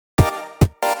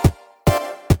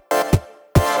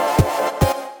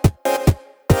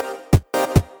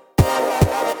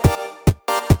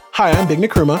Hi, I'm Big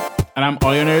Nkrumah. And I'm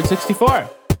Audio Nerd 64.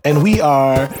 And we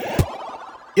are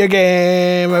your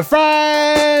Game of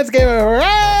Friends, Game of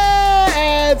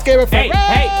Friends, Game of Friends.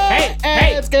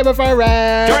 Hey. It's Game of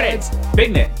Friends. Jordan,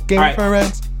 Big Nick. Game of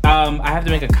Friends. I have to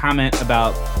make a comment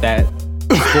about that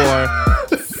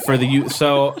for the youth.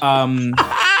 So,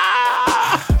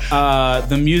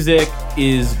 the music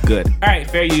is good. All right,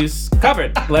 fair use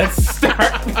covered. Let's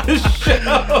start the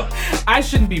show. I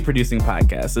shouldn't be producing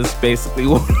podcasts. That's basically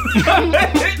what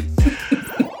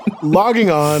Logging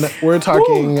on, we're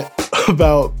talking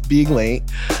about being late.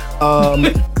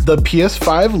 The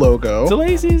PS5 logo.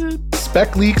 Delay season.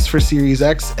 Spec leaks for Series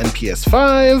X and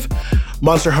PS5.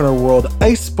 Monster Hunter World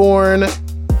Iceborne.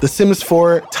 The Sims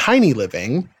 4 Tiny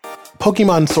Living.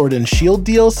 Pokemon Sword and Shield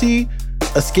DLC.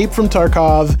 Escape from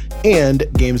Tarkov, and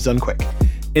Games Done Quick.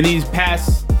 In these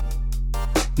past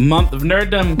month of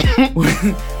nerddom,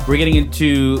 we're getting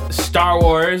into Star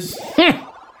Wars. Damn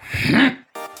it.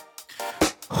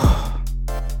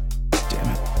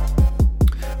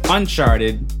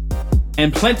 Uncharted,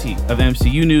 and plenty of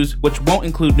MCU news, which won't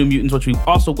include New Mutants, which we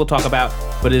also will talk about,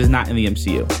 but it is not in the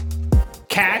MCU.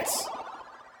 Cats.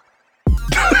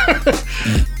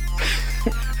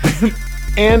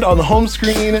 And on the home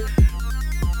screen,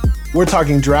 we're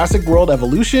talking Jurassic World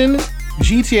Evolution,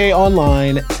 GTA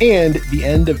Online, and the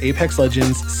end of Apex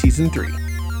Legends Season 3.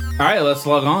 All right, let's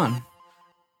log on.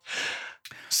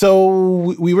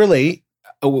 So we were late.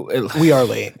 We are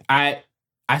late. I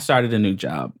started a new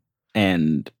job,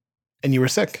 and you were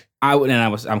sick.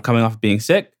 I'm coming off of being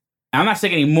sick. I'm not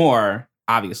sick anymore,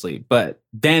 obviously, but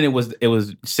then it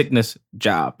was sickness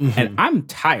job, and I'm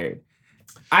tired.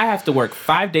 I have to work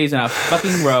 5 days in a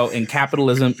fucking row, and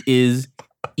capitalism is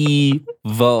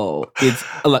evil.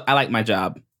 Look, I like my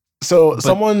job. So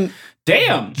someone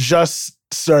damn just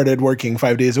started working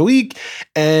 5 days a week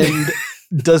and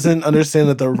doesn't understand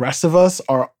that the rest of us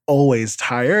are always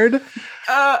tired.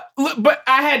 Look, but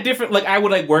I had different, I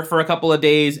would work for a couple of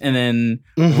days and then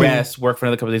rest, work for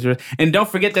another couple of days. And don't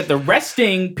forget that the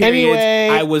resting periods, anyway,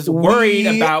 I was worried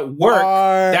about work.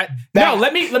 No,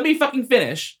 let me fucking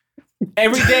finish.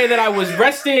 Every day that I was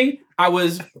resting, I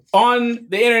was on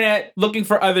the internet looking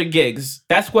for other gigs.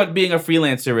 That's what being a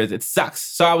freelancer is. It sucks.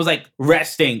 So I was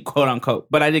resting, quote unquote,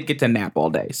 but I didn't get to nap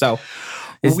all day. So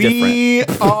it's different. We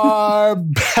are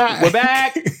back. We're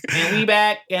back, and we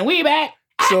back, and we back.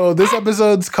 So this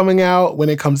episode's coming out when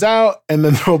it comes out, and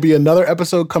then there'll be another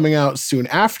episode coming out soon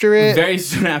after it. Very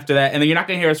soon after that. And then you're not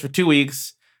going to hear us for 2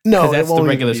 weeks. No, that's the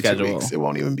regular schedule. It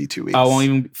won't even be 2 weeks. Oh, it won't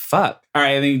even fuck. All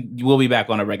right, I think we'll be back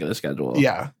on a regular schedule.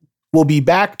 Yeah. We'll be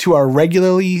back to our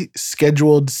regularly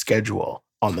scheduled schedule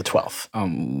on the 12th.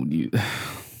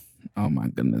 Oh my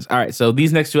goodness. All right, so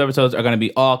these next two episodes are going to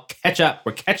be all catch up.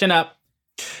 We're catching up.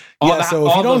 So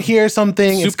if you don't hear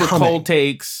something, it's super coming. cold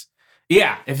takes.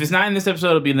 Yeah, if it's not in this episode,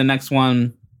 it'll be in the next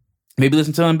one. Maybe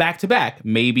listen to them back to back.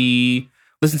 Maybe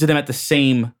listen to them at the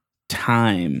same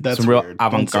time. That's some real weird.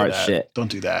 avant-garde shit.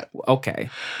 Don't do that. Okay.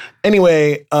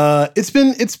 Anyway, it's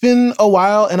been a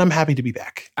while, and I'm happy to be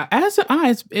back.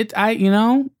 Because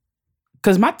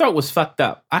my throat was fucked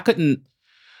up. I couldn't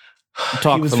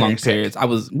talk for long periods. I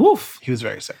was woof. He was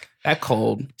very sick. That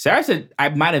cold. Sarah said I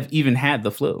might have even had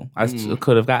the flu. I still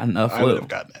could have gotten a flu. I would have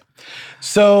gotten it.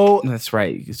 So that's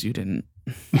right, because you didn't.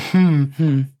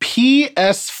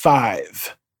 PS5.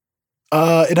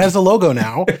 It has a logo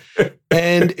now,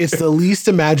 and it's the least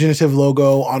imaginative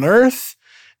logo on Earth,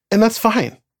 and that's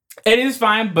fine. It is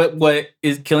fine, but what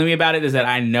is killing me about it is that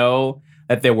I know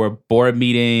that there were board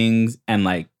meetings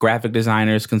and graphic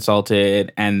designers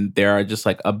consulted, and there are just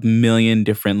a million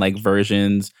different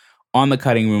versions on the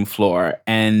cutting room floor,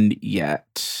 and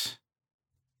yet,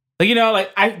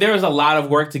 there was a lot of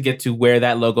work to get to where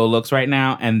that logo looks right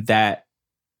now, and that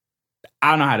I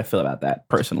don't know how to feel about that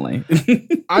personally.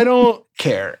 I don't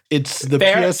care. It's the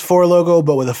Fair. PS4 logo,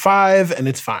 but with a 5, and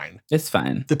it's fine. It's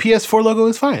fine. The PS4 logo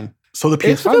is fine. So the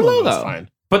It's PS5 the logo is logo. fine.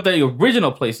 But the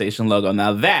original PlayStation logo,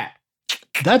 now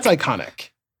That's iconic.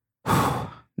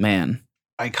 man,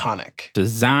 Iconic.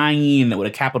 design with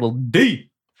a capital D.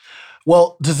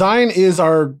 Well, design is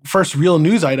our first real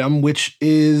news item, which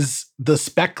is the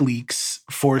spec leaks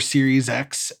for Series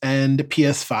X and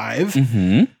PS5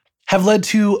 Mm-hmm. have led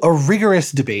to a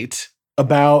rigorous debate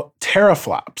about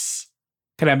teraflops.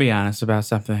 Can I be honest about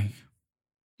something?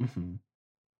 Mm-hmm.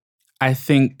 I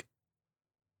think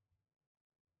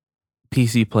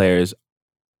PC players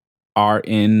are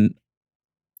in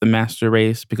the master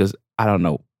race because I don't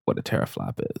know what a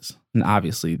teraflop is. And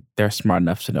obviously, they're smart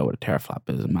enough to know what a teraflop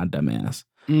is, my dumb ass.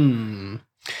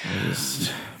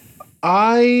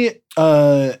 I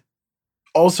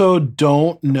also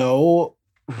don't know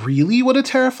really what a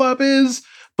teraflop is,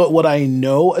 but what I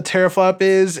know a teraflop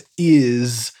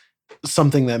is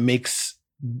something that makes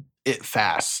it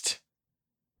fast.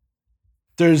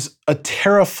 There's a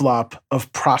teraflop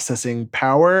of processing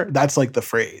power. That's like the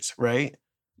phrase, right?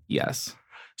 Yes.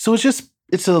 So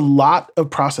it's a lot of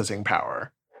processing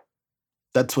power.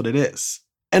 That's what it is.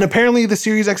 And apparently the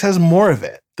Series X has more of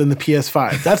it than the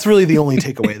PS5. That's really the only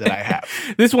takeaway that I have.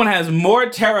 This one has more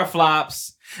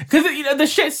teraflops. Because, the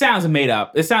shit sounds made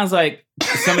up. It sounds like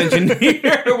some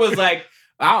engineer was like,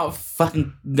 I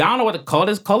don't know what to call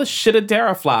this. Call this shit a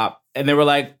teraflop. And they were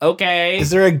like, okay. Is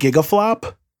there a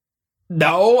gigaflop?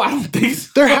 No, I don't think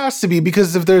so. There has to be,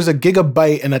 because if there's a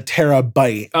gigabyte and a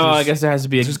terabyte. Oh, I guess there has to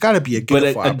be. There's got to be a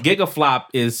gigaflop. But a gigaflop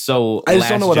is so I just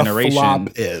don't know what generation. A flop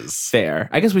is. Fair.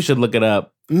 I guess we should look it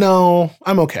up. No,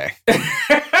 I'm okay.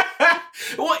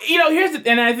 Well, here's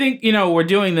and I think, we're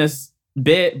doing this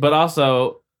bit, but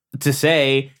also to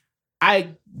say,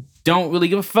 I don't really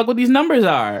give a fuck what these numbers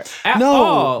are at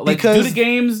all. Like, do the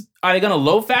games, are they going to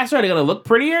load faster? Are they going to look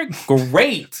prettier?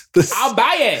 Great. I'll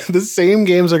buy it. The same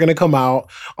games are going to come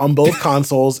out on both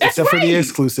consoles, except for the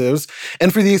exclusives.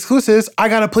 And for the exclusives, I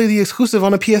got to play the exclusive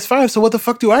on a PS5. So what the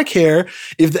fuck do I care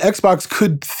if the Xbox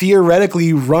could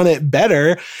theoretically run it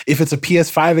better if it's a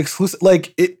PS5 exclusive?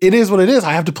 Like, it is what it is.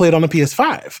 I have to play it on a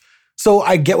PS5. So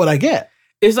I get what I get.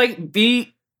 It's like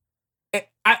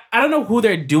I don't know who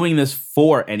they're doing this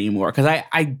for anymore, because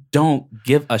I don't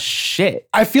give a shit.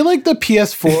 I feel like the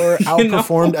PS4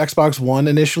 outperformed Xbox One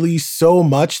initially so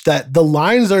much that the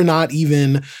lines are not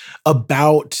even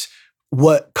about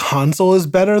what console is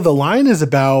better. The line is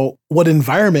about what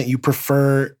environment you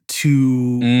prefer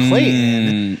to play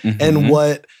in and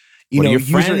what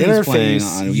user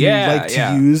interface you like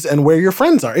to use and where your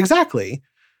friends are. Exactly.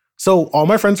 So all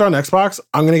my friends are on Xbox.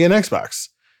 I'm going to get an Xbox.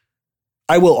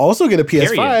 I will also get a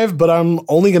PS5, but I'm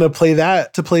only going to play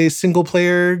that to play single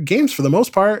player games for the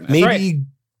most part. That's Maybe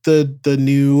the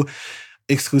new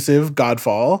exclusive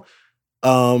Godfall,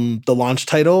 the launch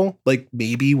title, like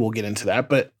maybe we'll get into that.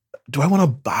 But do I want to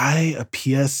buy a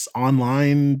PS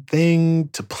Online thing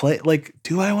to play? Like,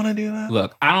 do I want to do that?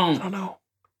 Look, I don't know.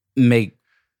 Make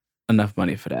enough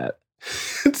money for that.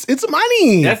 It's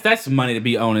money. That's money to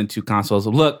be owning two consoles.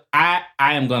 Look,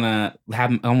 I'm gonna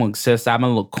set aside my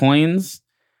little coins.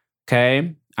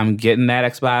 Okay, I'm getting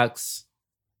that Xbox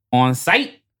on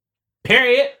site.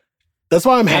 Period. That's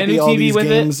why I'm happy all these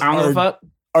games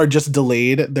are just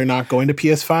delayed. They're not going to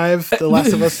PS5. The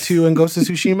Last of Us 2 and Ghost of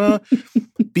Tsushima,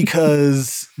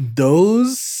 because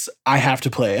those I have to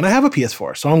play, and I have a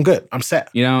PS4, so I'm good. I'm set.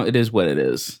 It is what it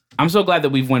is. I'm so glad that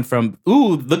we've went from,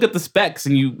 look at the specs,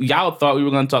 and y'all thought we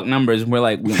were going to talk numbers, and we're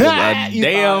like,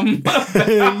 damn.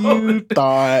 You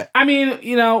thought. I mean,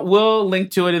 we'll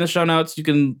link to it in the show notes. You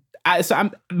can,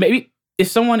 maybe if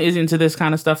someone is into this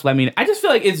kind of stuff, let me know. I just feel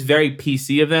like it's very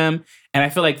PC of them, and I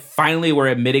feel like finally we're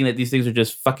admitting that these things are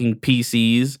just fucking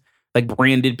PCs, like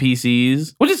branded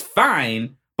PCs, which is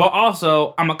fine, but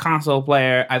also I'm a console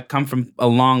player. I've come from a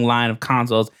long line of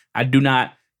consoles. I do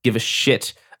not give a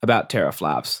shit about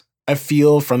teraflops. I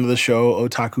feel from the show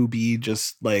Otaku B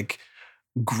just like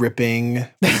gripping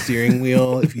the steering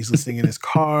wheel if he's listening in his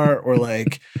car, or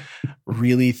like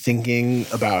really thinking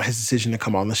about his decision to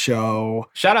come on the show.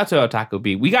 Shout out to Otaku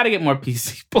B. We got to get more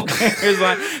PC players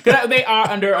on, because they are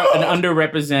under an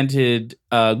underrepresented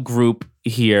group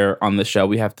here on the show.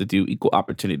 We have to do equal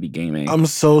opportunity gaming. I'm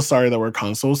so sorry that we're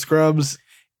console scrubs.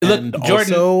 Look, and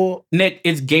Jordan, also, Nick,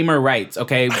 it's gamer rights,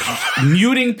 okay?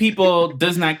 Muting people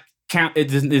does not count.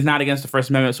 It is not against the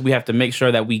First Amendment, so we have to make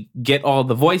sure that we get all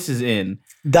the voices in.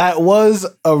 That was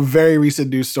a very recent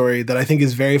news story that I think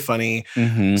is very funny.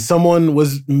 Mm-hmm. Someone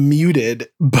was muted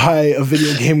by a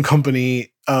video game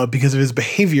company because of his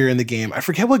behavior in the game. I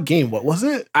forget what game. What was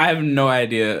it? I have no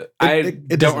idea. I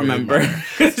don't remember.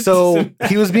 So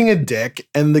he was being a dick,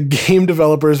 and the game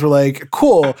developers were like,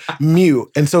 cool, mute.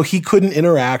 And so he couldn't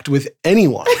interact with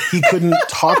anyone. He couldn't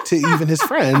talk to even his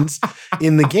friends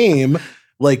in the game,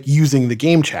 like using the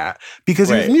game chat, because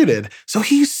he was muted. So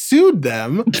he sued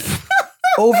them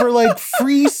over like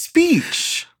free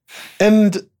speech.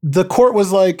 And the court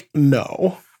was like,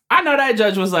 no. I know that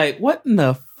judge was like, what in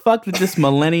the fuck did this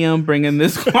millennium bring in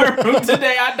this courtroom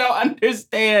today? I don't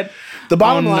understand. The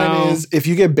bottom line is, if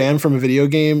you get banned from a video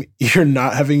game, you're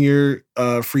not having your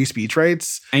free speech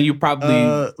rights. And you probably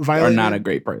are not a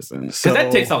great person. Because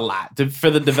that takes a lot for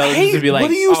the developers to be like,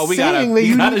 we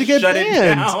gotta shut it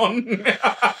down.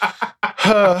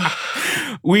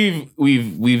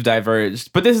 We've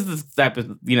diverged. But this is the type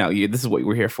of, this is what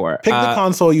we're here for. Pick the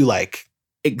console you like.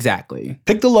 Exactly.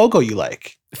 Pick the logo you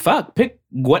like. Fuck, pick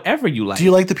whatever you like. Do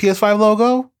you like the PS5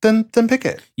 logo? Then pick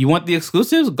it. You want the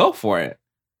exclusives? Go for it.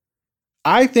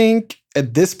 I think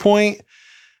at this point,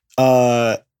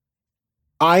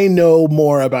 I know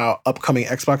more about upcoming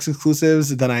Xbox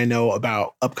exclusives than I know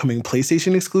about upcoming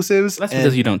PlayStation exclusives. That's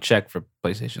because you don't check for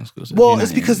PlayStation exclusives. Well,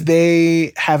 it's because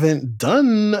they haven't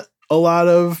done a lot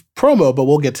of promo, but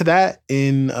we'll get to that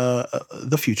in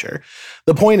the future.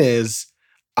 The point is,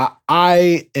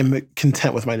 I am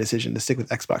content with my decision to stick with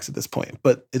Xbox at this point,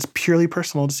 but it's purely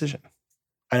personal decision.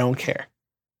 I don't care.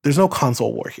 There's no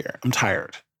console war here. I'm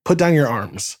tired. Put down your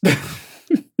arms.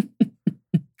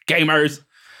 Gamers.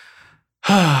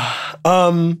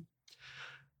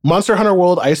 Monster Hunter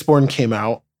World Iceborne came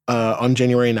out on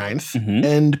January 9th,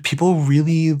 and people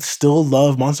really still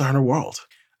love Monster Hunter World.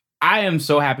 I am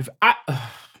so happy.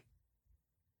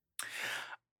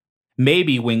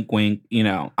 Maybe wink, wink,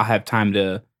 I'll have time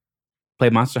to play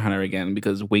Monster Hunter again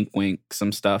because wink, wink,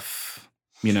 some stuff,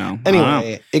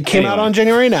 Anyway, it came out on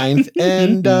January 9th,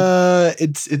 and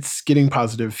it's getting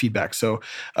positive feedback. So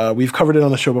we've covered it on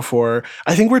the show before.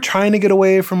 I think we're trying to get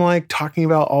away from like talking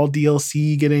about all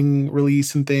DLC getting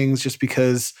released and things just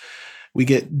because we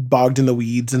get bogged in the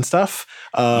weeds and stuff.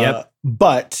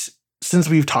 But since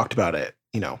we've talked about it,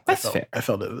 That's fair. I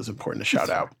felt it was important to shout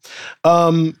out.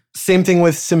 Same thing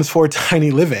with Sims 4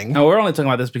 Tiny Living. No, we're only talking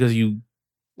about this because you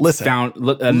look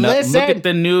at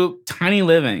the new Tiny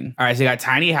Living. All right, so you got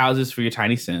tiny houses for your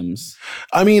tiny Sims.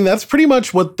 I mean, that's pretty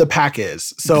much what the pack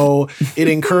is. So it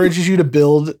encourages you to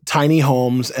build tiny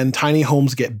homes, and tiny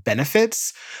homes get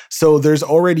benefits. So there's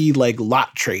already like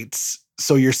lot traits.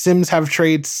 So your Sims have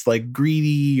traits like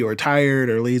greedy or tired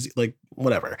or lazy, like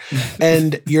whatever.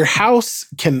 And your house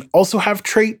can also have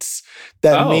traits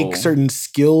that make certain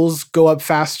skills go up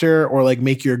faster, or like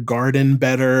make your garden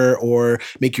better, or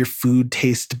make your food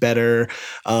taste better,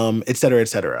 et cetera, et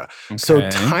cetera. Okay. So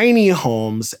tiny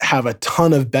homes have a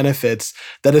ton of benefits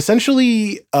that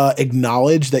essentially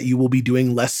acknowledge that you will be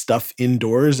doing less stuff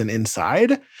indoors and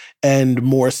inside and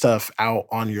more stuff out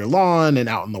on your lawn and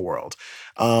out in the world.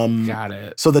 Got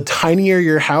it. So the tinier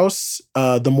your house,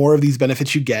 the more of these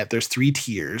benefits you get. There's 3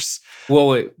 tiers. Well,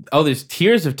 wait. Oh, there's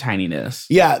tiers of tininess.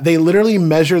 Yeah, they literally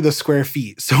measure the square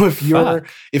feet. So if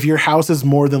your house is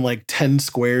more than like 10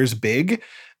 squares big,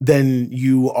 then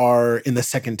you are in the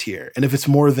 2nd tier. And if it's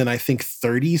more than, I think,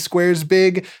 30 squares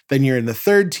big, then you're in the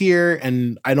 3rd tier.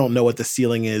 And I don't know what the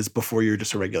ceiling is before you're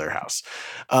just a regular house.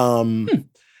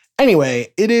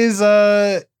 Anyway, it is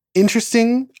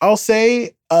interesting, I'll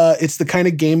say. It's the kind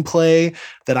of gameplay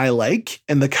that I like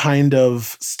and the kind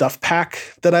of stuff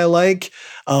pack that I like.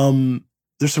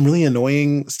 There's some really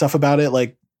annoying stuff about it.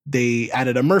 Like they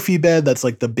added a Murphy bed that's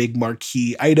like the big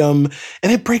marquee item,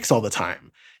 and it breaks all the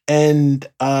time. And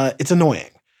it's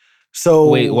annoying. So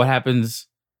wait, what happens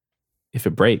if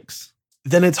it breaks?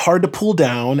 Then it's hard to pull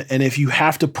down. And if you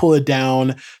have to pull it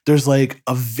down, there's like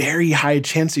a very high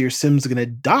chance that your Sim's going to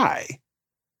die.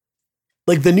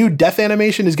 Like the new death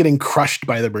animation is getting crushed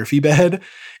by the Murphy bed.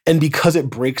 And because it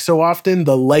breaks so often,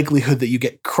 the likelihood that you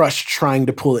get crushed trying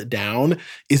to pull it down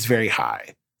is very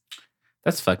high.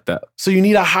 That's fucked up. So you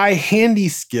need a high handy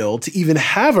skill to even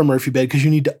have a Murphy bed because you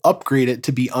need to upgrade it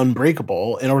to be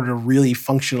unbreakable in order to really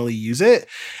functionally use it.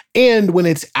 And when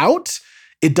it's out,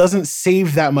 it doesn't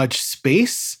save that much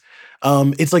space.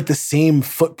 It's like the same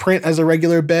footprint as a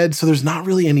regular bed, so there's not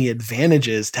really any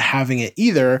advantages to having it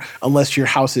either, unless your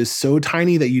house is so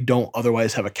tiny that you don't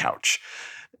otherwise have a couch.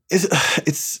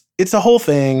 It's a whole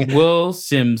thing. Will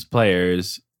Sims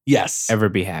players ever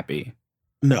be happy?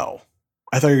 No.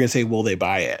 I thought you were gonna say, will they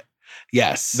buy it?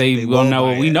 Yes, they will.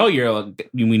 No, we know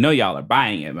y'all are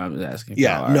buying it. I'm just asking.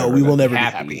 Yeah, no, we will never be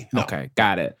happy. No. Okay,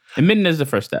 got it. Admitting is the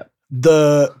first step.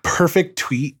 The perfect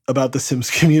tweet about the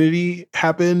Sims community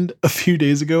happened a few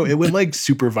days ago. It went like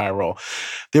super viral.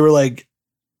 They were like,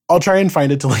 I'll try and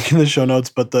find it to link in the show notes,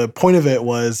 but the point of it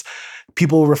was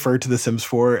people refer to The Sims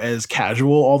 4 as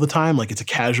casual all the time. Like it's a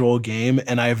casual game.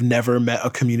 And I've never met a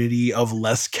community of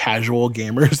less casual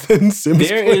gamers than Sims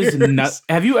players.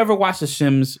 Have you ever watched a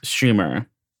Sims streamer?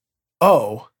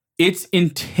 Oh. It's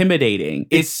intimidating.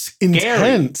 It's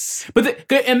intense. But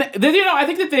I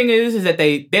think the thing is that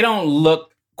they don't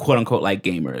look quote unquote like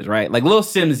gamers, right? Like Lil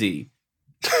Simsy.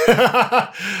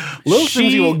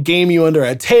 Simsy will game you under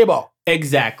a table.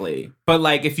 Exactly. But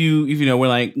like if you we're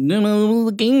like, no,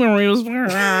 the gamer is if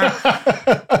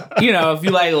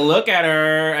you like look at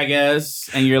her, I guess,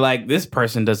 and you're like, this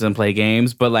person doesn't play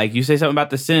games, but like you say something about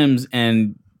The Sims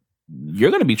and you're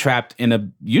going to be trapped in a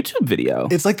YouTube video.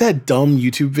 It's like that dumb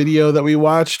YouTube video that we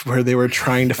watched where they were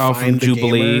trying to find the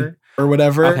Jubilee. gamer. or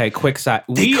whatever. Okay, quick side.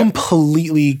 They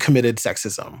completely committed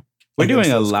sexism. We're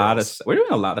doing a lot of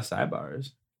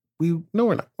sidebars. We're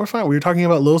not. We're fine. We were talking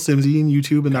about Lil Simsy and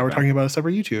YouTube, and now we're talking about a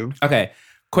separate YouTube. Okay,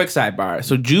 quick sidebar.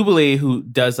 So Jubilee, who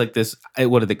does like this,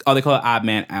 what do they? Oh, they call it Odd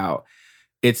Man Out.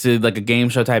 It's like a game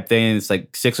show type thing. It's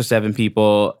like 6 or 7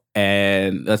 people,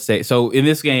 and let's say so in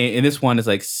this one, it's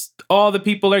like all the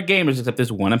people are gamers except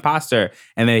there's one imposter,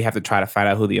 and they have to try to find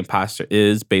out who the imposter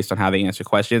is based on how they answer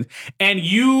questions. And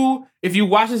if you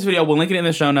watch this video, we'll link it in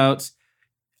the show notes.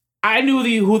 I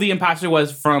knew who the imposter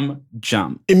was from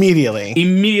jump.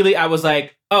 Immediately, I was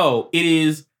like, oh, it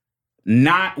is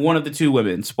not one of the 2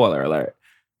 women. Spoiler alert.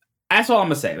 That's all I'm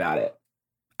gonna say about it.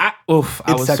 I was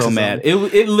sexism. So mad. It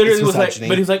literally was like,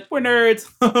 but he's like, we're nerds.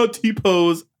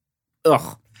 T-pose.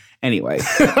 Ugh. Anyway.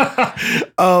 So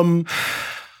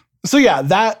yeah,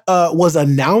 that was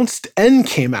announced and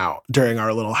came out during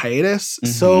our little hiatus.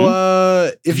 Mm-hmm.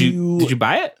 So did you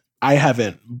buy it? I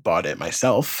haven't bought it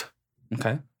myself.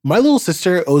 Okay. My little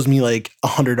sister owes me like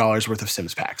 $100 worth of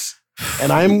Sims packs,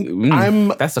 and I'm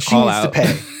that's a call out. She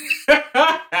needs to pay.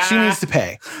 She needs to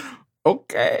pay.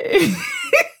 Okay.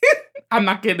 I'm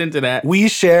not getting into that. We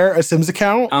share a Sims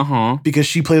account because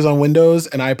she plays on Windows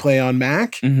and I play on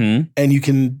Mac, and you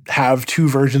can have 2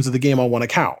 versions of the game on one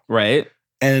account. Right.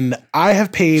 And I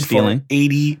have paid for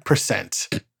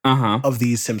 80% of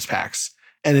these Sims packs,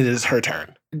 and it is her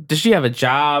turn. Does she have a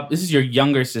job? This is your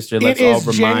younger sister. It is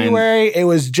January. It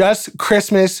was just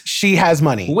Christmas. She has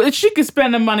money. Well, she could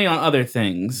spend the money on other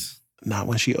things. Not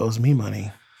when she owes me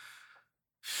money.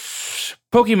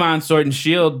 Pokemon Sword and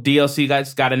Shield DLC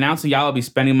got announced, and y'all will be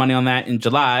spending money on that in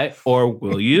July. Or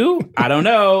will you? I don't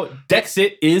know.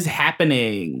 Dexit is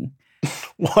happening.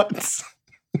 What?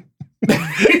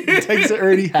 Dexit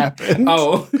already happened.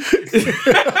 Oh.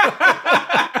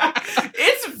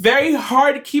 It's very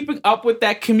hard keeping up with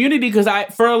that community because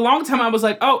for a long time I was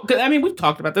like, we've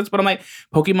talked about this, but I'm like,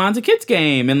 Pokemon's a kid's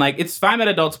game. And like, it's fine that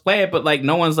adults play it, but like,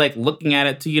 no one's like looking at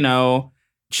it to,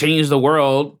 change the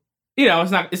world.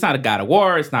 It's not a God of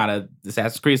War. It's not a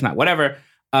Assassin's Creed. It's not whatever.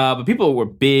 But people were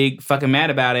big fucking mad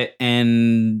about it.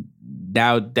 And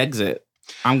now Dexit.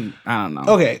 I don't know.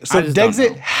 Okay. So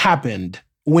Dexit happened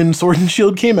when Sword and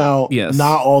Shield came out. Yes.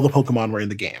 Not all the Pokemon were in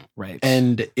the game. Right.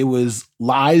 And it was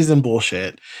lies and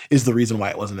bullshit is the reason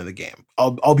why it wasn't in the game.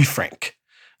 I'll be frank.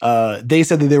 They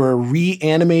said that they were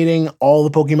reanimating all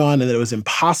the Pokemon and that it was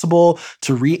impossible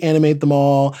to reanimate them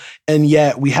all. And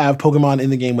yet we have Pokemon in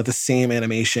the game with the same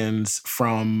animations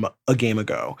from a game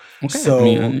ago. Okay.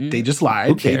 So they just lied.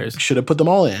 Who cares? They should have put them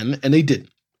all in and they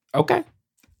didn't. Okay.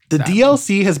 The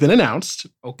DLC has been announced.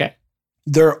 Okay.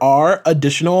 There are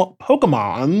additional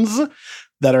Pokemons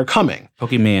that are coming.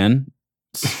 Pokemon.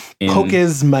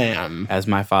 Pokesman. As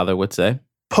my father would say.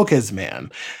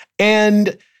 Pokesman.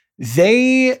 And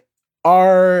they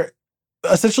are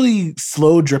essentially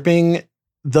slow dripping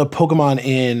the Pokemon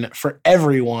in for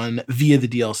everyone via the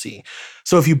DLC.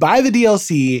 So if you buy the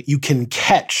DLC, you can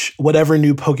catch whatever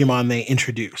new Pokemon they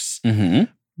introduce. Mm-hmm.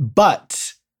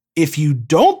 But if you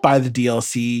don't buy the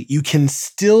DLC, you can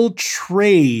still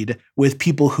trade with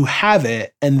people who have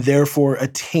it and therefore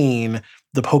attain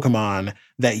the Pokemon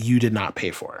that you did not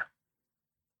pay for.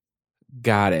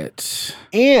 Got it.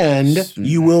 And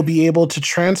you will be able to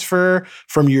transfer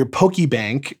from your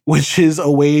Pokebank, which is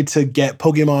a way to get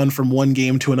Pokemon from one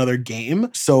game to another game.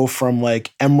 So from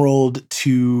like Emerald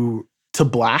to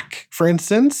Black, for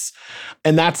instance.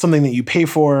 And that's something that you pay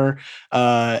for.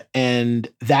 And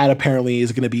that apparently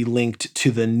is going to be linked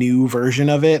to the new version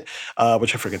of it,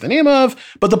 which I forget the name of.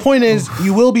 But the point is,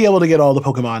 you will be able to get all the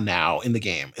Pokemon now in the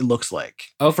game, it looks like.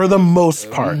 For the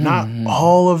most part. Not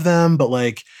all of them, but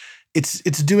like it's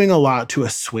doing a lot to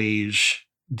assuage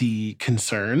the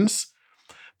concerns.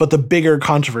 But the bigger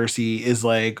controversy is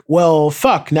like, well,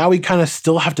 fuck, now we kind of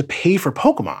still have to pay for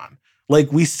Pokemon.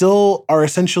 Like, we still are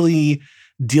essentially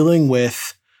dealing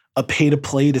with a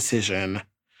pay-to-play decision,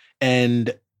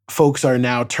 and folks are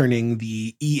now turning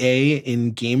the EA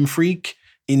in Game Freak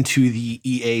into the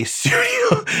EA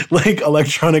Studio, like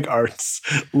Electronic Arts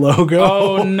logo.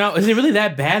 Oh, no. Is it really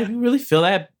that bad? Do you really feel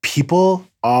that? People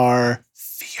are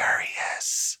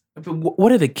furious. What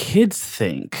do the kids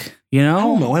think? You know? I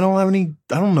don't know. I don't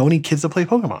know any kids that play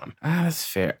Pokemon. That's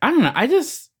fair. I don't know. I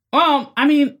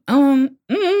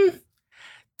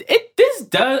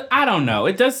don't know.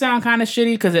 It does sound kind of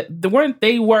shitty because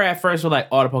they were at first like,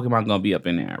 all the Pokemon gonna be up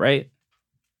in there, right?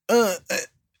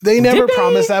 They never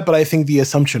promised that, but I think the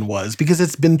assumption was because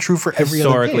it's been true for every other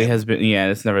game. Historically has been, yeah,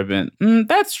 it's never been.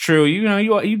 That's true.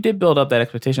 You did build up that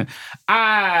expectation.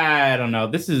 I don't know.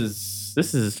 This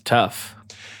is tough.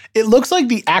 It looks like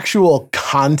the actual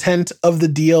content of the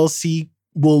DLC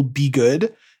will be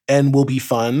good and will be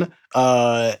fun.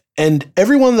 And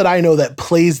everyone that I know that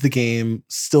plays the game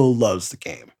still loves the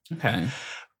game. Okay.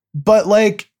 But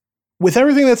like with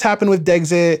everything that's happened with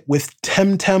Dexit, with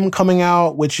Temtem coming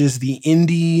out, which is the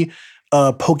indie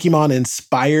Pokemon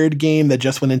inspired game that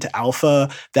just went into alpha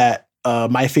that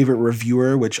my favorite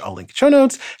reviewer, which I'll link in show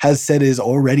notes, has said is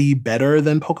already better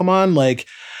than Pokemon. Like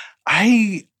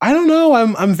I don't know.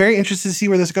 I'm very interested to see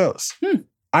where this goes.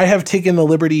 I have taken the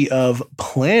liberty of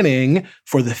planning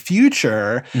for the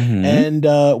future. And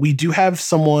we do have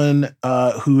someone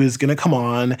who is going to come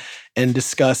on and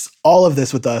discuss all of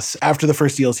this with us after the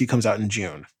first DLC comes out in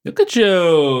June. Look at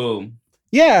you.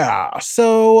 Yeah.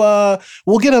 So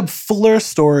we'll get a fuller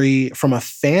story from a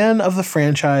fan of the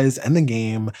franchise and the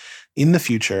game in the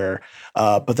future.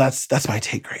 But that's my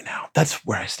take right now. That's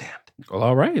where I stand. Well,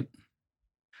 all right.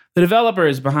 The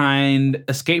developers behind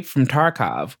Escape from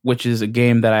Tarkov, which is a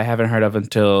game that I haven't heard of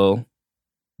until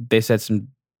they said some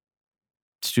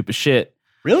stupid shit.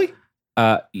 Really?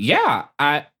 Yeah.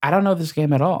 I don't know this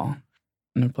game at all.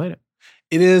 I never played it.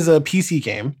 It is a PC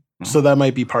game, so that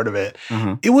might be part of it.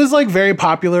 Uh-huh. It was like very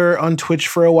popular on Twitch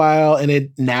for a while, and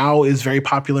it now is very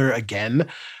popular again.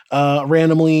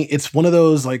 Randomly, it's one of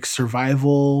those like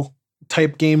survival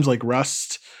type games like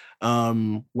Rust.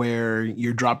 Where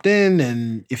you're dropped in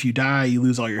and if you die, you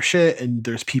lose all your shit and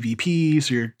there's PvP.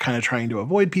 So you're kind of trying to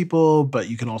avoid people, but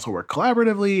you can also work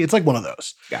collaboratively. It's like one of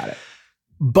those. Got it.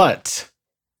 But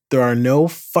there are no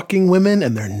fucking women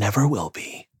and there never will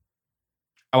be.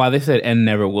 Oh, wow. They said, and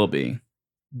never will be.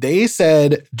 They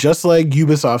said, just like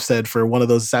Ubisoft said for one of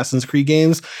those Assassin's Creed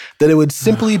games, that it would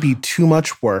simply be too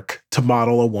much work to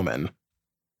model a woman.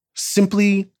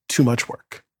 Simply too much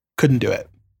work. Couldn't do it.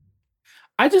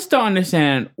 I just don't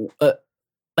understand.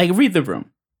 Like, read the room,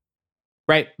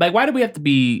 right? Like, why do we have to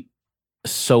be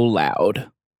so loud?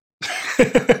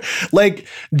 Like,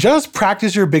 just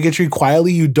practice your bigotry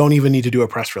quietly. You don't even need to do a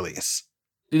press release.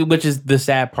 Which is the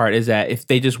sad part, is that if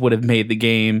they just would have made the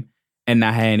game and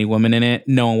not had any women in it,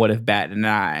 no one would have batted an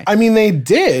eye. I mean, they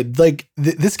did. Like,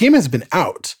 this game has been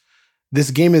out. This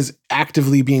game is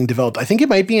actively being developed. I think it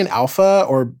might be in alpha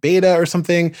or beta or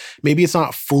something. Maybe it's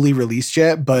not fully released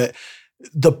yet, but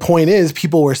the point is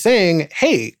people were saying,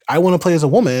 hey, I want to play as a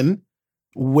woman.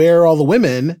 Where are all the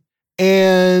women?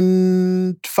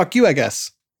 And fuck you, I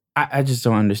guess. I just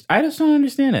don't understand. I just don't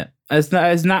understand it.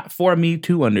 It's not for me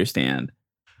to understand.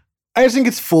 I just think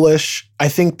it's foolish. I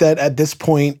think that at this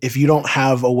point, if you don't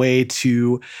have a way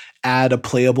to add a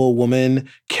playable woman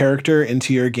character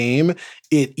into your game,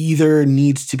 it either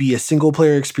needs to be a single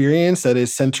player experience that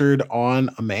is centered on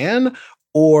a man,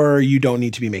 or you don't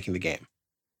need to be making the game.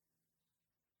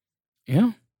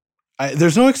 Yeah.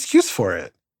 There's no excuse for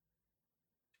it.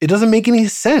 It doesn't make any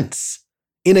sense.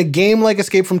 In a game like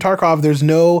Escape from Tarkov, there's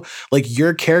no, like,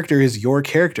 your character is your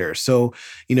character. So,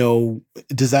 you know,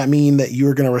 does that mean that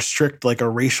you're going to restrict like a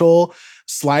racial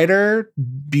slider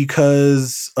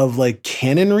because of like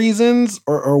canon reasons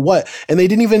or what? And they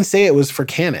didn't even say it was for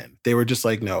canon. They were just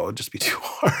like, no, it'd just be too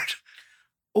hard.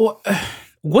 Well,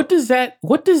 what does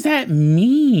that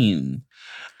mean?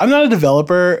 I'm not a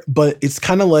developer, but it's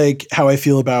kind of like how I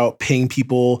feel about paying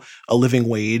people a living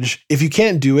wage. If you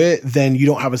can't do it, then you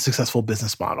don't have a successful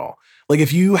business model. Like,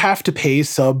 if you have to pay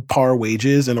subpar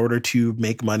wages in order to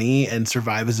make money and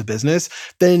survive as a business,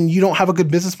 then you don't have a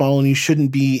good business model and you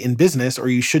shouldn't be in business, or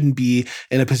you shouldn't be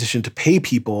in a position to pay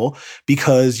people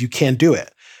because you can't do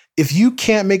it. If you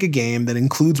can't make a game that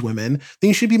includes women, then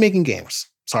you should be making games.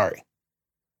 Sorry.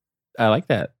 I like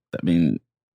that. I mean,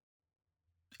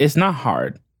 it's not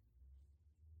hard.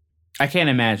 I can't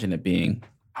imagine it being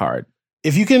hard.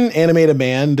 If you can animate a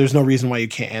man, there's no reason why you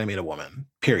can't animate a woman.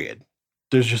 Period.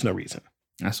 There's just no reason.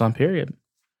 That's on period.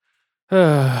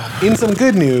 In some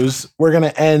good news, we're going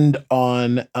to end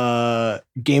on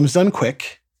Games Done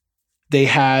Quick. They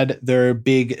had their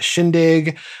big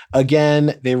shindig.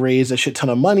 Again, they raised a shit ton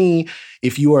of money.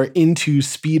 If you are into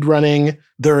speedrunning,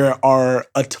 there are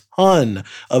a ton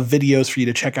of videos for you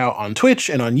to check out on Twitch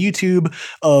and on YouTube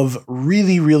of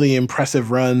really, really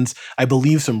impressive runs. I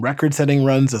believe some record-setting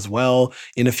runs as well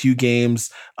in a few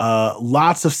games.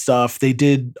 Lots of stuff. They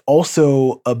did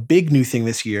also a big new thing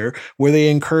this year where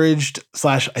they encouraged /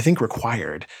 I think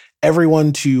required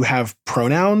everyone to have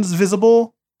pronouns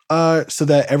visible. So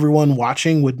that everyone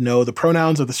watching would know the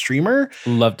pronouns of the streamer.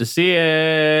 Love to see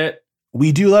it.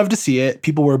 We do love to see it.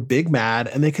 People were big mad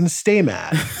and they can stay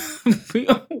mad.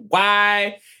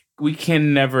 Why? We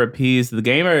can never appease the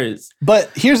gamers.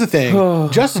 But here's the thing.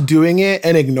 Just doing it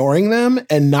and ignoring them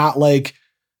and not like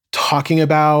talking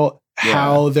about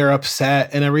how they're upset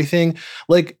and everything.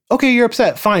 Like, okay, you're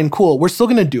upset. Fine, cool. We're still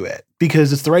going to do it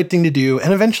because it's the right thing to do.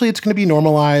 And eventually it's going to be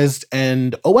normalized.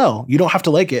 And oh, well, you don't have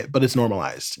to like it, but it's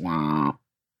normalized. Wow.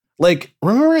 Like,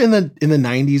 remember in the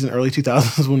 90s and early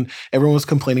 2000s when everyone was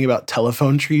complaining about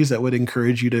telephone trees that would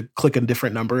encourage you to click a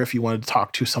different number if you wanted to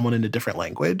talk to someone in a different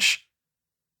language?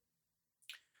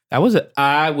 I was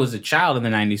a child in the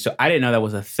 90s, so I didn't know that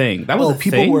was a thing. That was a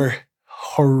people thing? were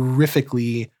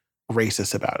horrifically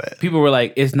racist about it. People were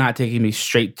like, it's not taking me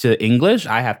straight to English.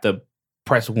 I have to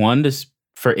press 1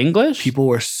 for English. People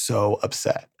were so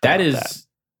upset. That is,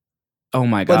 oh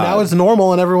my God. But now it's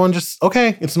normal and everyone just,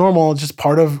 okay, it's normal. It's just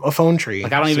part of a phone tree.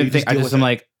 Like, I don't even think, I'm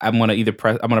going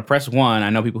to press 1. I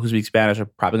know people who speak Spanish are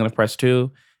probably going to press 2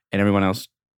 and everyone else.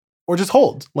 Or just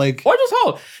hold. Or just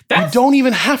hold. You don't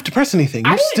even have to press anything.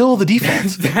 You're still the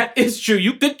default. That is true.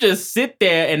 You could just sit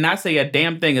there and not say a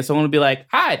damn thing and someone would be like,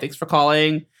 hi, thanks for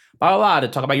calling, blah, blah, blah, to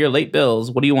talk about your late bills.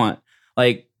 What do you want?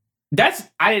 Like,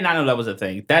 I did not know that was a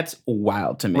thing. That's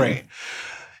wild to me. Right.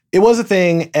 It was a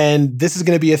thing, and this is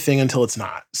going to be a thing until it's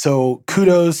not. So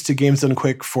kudos to Games Done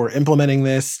Quick for implementing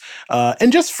this,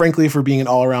 and just frankly for being an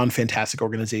all-around fantastic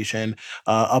organization,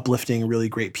 uplifting really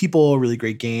great people, really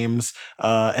great games.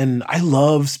 And I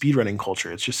love speedrunning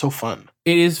culture. It's just so fun.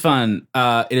 It is fun.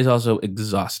 It is also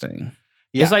exhausting.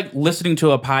 Yeah. It's like listening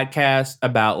to a podcast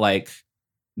about like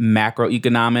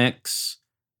macroeconomics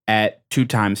at 2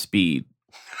 times speed.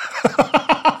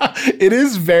 It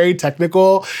is very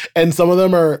technical, and some of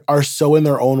them are so in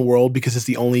their own world because it's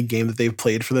the only game that they've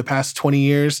played for the past 20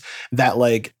 years that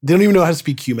like they don't even know how to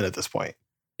speak human at this point.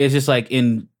 It's just like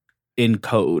in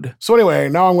code. So anyway,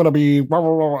 now I'm gonna be blah,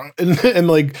 blah, blah, and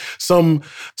like some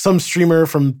streamer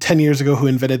from 10 years ago who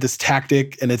invented this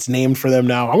tactic and it's named for them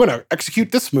now. I'm gonna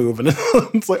execute this move, and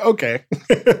it's like, okay,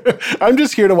 I'm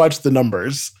just here to watch the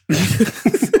numbers.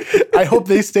 I hope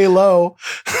they stay low.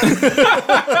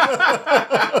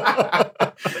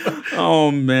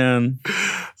 Oh man.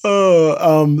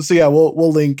 So yeah,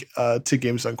 we'll link to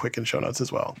Games Done Quick in show notes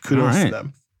as well. Kudos to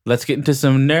them. Let's get into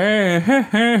some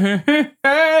nerdom.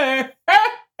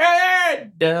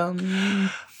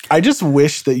 I just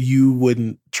wish that you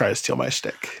wouldn't try to steal my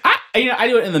shtick. I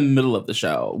do it in the middle of the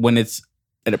show when it's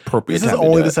an appropriate time. This is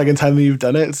only the second time that you've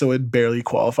done it, so it barely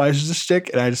qualifies as a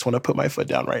shtick, and I just want to put my foot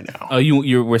down right now. Oh,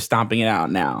 we're stomping it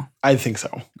out now. I think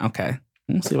so. Okay.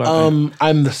 We'll see what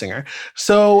I'm the singer.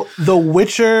 So The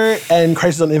Witcher and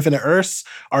Crisis on Infinite Earths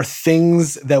are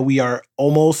things that we are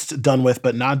almost done with,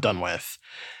 but not done with.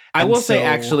 I will say,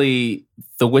 actually,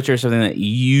 The Witcher is something that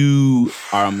you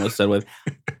are almost done with.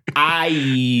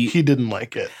 He didn't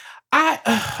like it.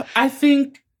 I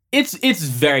think it's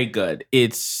very good.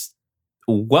 It's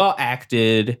well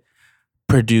acted,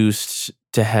 produced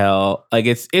to hell. Like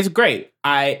it's great.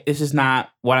 It's just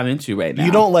not what I'm into right now.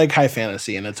 You don't like high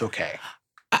fantasy, and it's okay.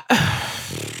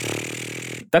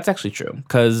 That's actually true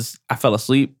because I fell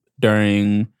asleep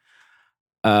during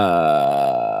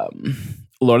Lord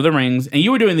of the Rings, and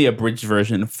you were doing the abridged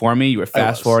version for me. You were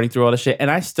fast forwarding through all the shit, and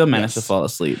I still managed to fall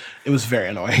asleep. It was very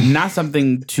annoying. Not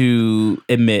something to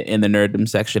admit in the nerddom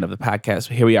section of the podcast.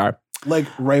 But here we are. Like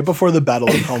right before the Battle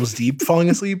of Helm's Deep, falling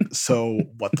asleep. So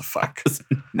what the fuck?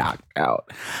 Knocked out.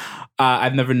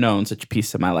 I've never known such a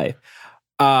piece of my life.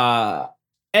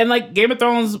 And like Game of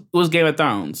Thrones was Game of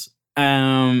Thrones.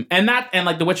 And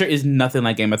like The Witcher is nothing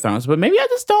like Game of Thrones, but maybe I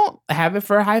just don't have it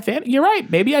for high fantasy. You're right.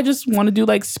 Maybe I just want to do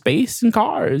like space and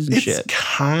cars and shit. It's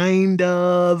kind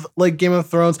of like Game of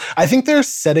Thrones. I think they're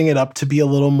setting it up to be a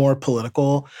little more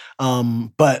political.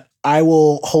 But I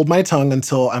will hold my tongue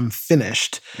until I'm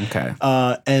finished. Okay.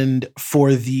 And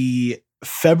for the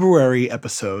February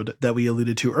episode that we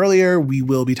alluded to earlier, we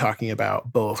will be talking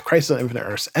about both Crisis on Infinite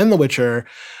Earths and The Witcher,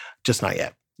 just not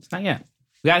yet. It's not yet.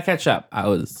 We got to catch up. I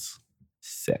was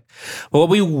sick. But what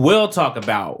we will talk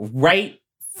about right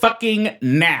fucking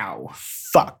now.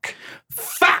 Fuck.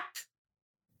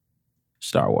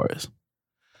 Star Wars.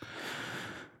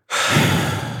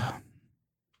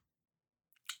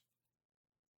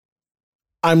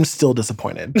 I'm still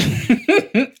disappointed.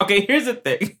 Okay, here's the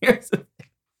thing. Because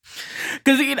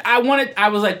I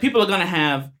was like, people are going to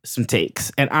have some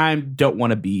takes, and I don't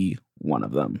want to be one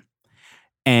of them.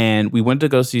 And we went to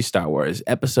go see Star Wars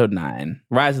Episode 9,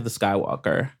 Rise of the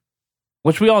Skywalker,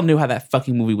 which we all knew how that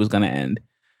fucking movie was going to end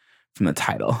from the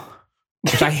title,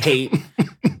 which I hate.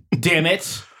 Damn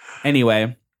it.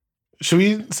 Anyway. Should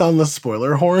we sound the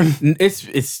spoiler horn?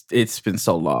 It's been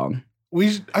so long.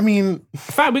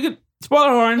 Fine, we could spoiler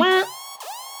horn.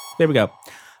 There we go.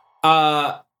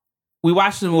 we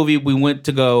watched the movie. We went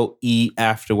to go eat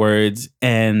afterwards,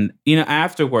 and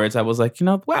afterwards, I was like,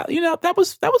 wow, that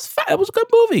was fun. That was a good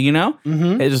movie.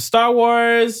 Mm-hmm. It was Star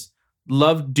Wars.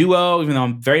 Loved Duo, even though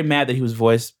I'm very mad that he was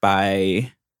voiced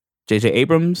by J.J.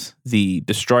 Abrams, the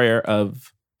destroyer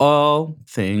of all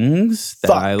things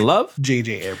that I love.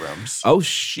 J.J. Abrams. Oh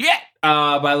shit!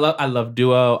 But I love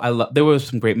Duo. There were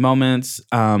some great moments.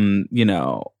 We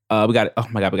got. Oh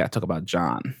my god, we got to talk about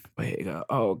John. Boyega.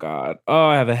 Oh god. Oh,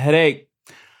 I have a headache.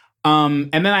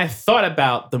 And then I thought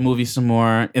about the movie some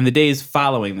more in the days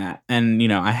following that, and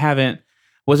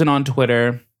wasn't on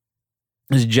Twitter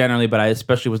generally, but I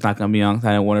especially was not going to be on because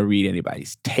I didn't want to read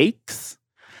anybody's takes.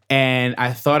 And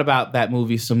I thought about that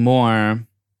movie some more,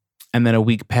 and then a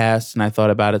week passed, and I thought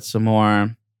about it some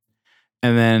more.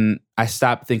 And then I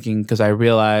stopped thinking because I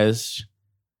realized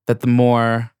that the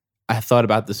more I thought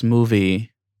about this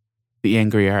movie, the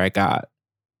angrier I got.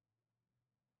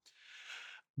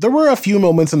 There were a few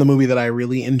moments in the movie that I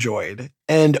really enjoyed.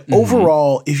 And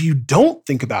overall, if you don't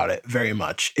think about it very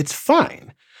much, it's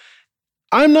fine.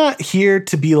 I'm not here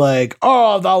to be like,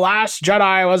 oh, The Last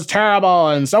Jedi was terrible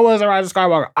and so was The Rise of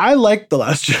Skywalker. I liked The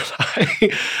Last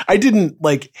Jedi. I didn't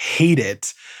hate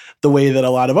it the way that a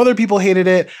lot of other people hated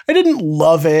it. I didn't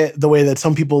love it the way that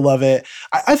some people love it.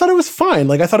 I thought it was fine.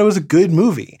 I thought it was a good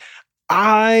movie.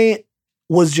 I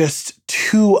was just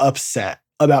too upset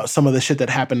about some of the shit that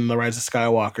happened in The Rise of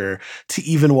Skywalker to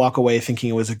even walk away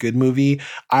thinking it was a good movie.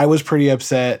 I was pretty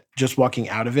upset just walking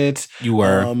out of it. You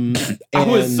were. I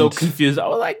was so confused. I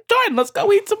was like, Jordan, let's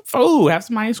go eat some food, have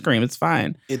some ice cream. It's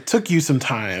fine. It took you some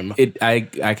time.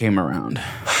 I came around.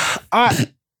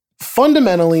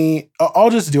 Fundamentally, I'll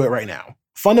just do it right now.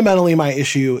 Fundamentally, my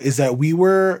issue is that we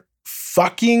were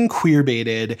fucking queer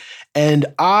baited, and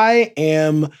I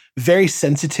am very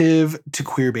sensitive to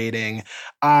queer baiting.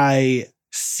 I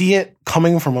see it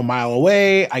coming from a mile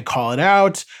away. I call it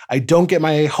out. I don't get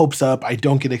my hopes up. I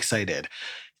don't get excited.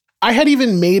 I had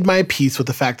even made my peace with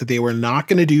the fact that they were not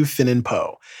going to do Finn and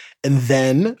Poe. And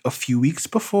then a few weeks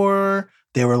before,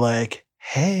 they were like,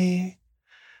 hey,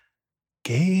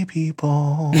 gay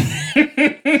people,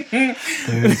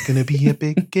 there's going to be a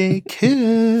big gay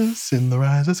kiss in The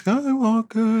Rise of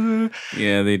Skywalker.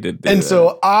 Yeah, they did. And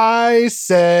so I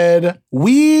said,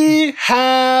 we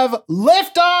have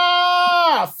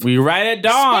liftoff! We ride at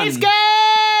dawn. Space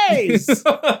gays!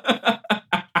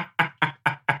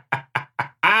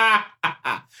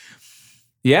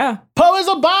 Yeah. Poe is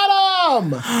a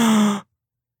bottom!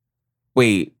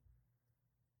 Wait.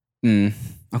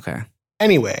 Okay.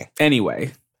 Anyway,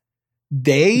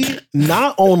 they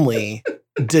not only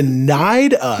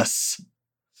denied us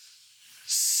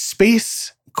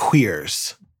space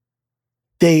queers,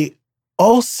 they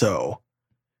also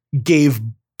gave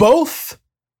both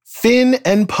Finn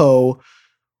and Poe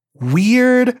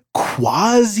weird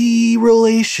quasi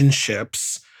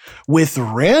relationships with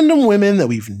random women that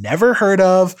we've never heard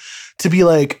of to be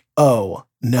like, oh,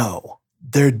 no.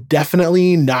 They're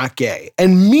definitely not gay.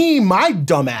 And me, my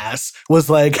dumbass, was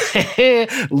like,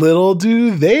 little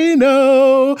do they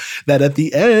know that at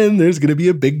the end, there's going to be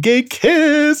a big gay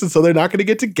kiss. And so they're not going to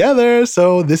get together.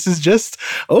 So this is just,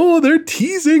 they're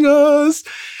teasing us.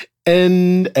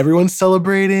 And everyone's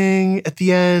celebrating at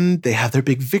the end. They have their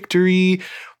big victory.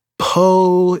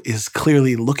 Poe is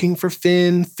clearly looking for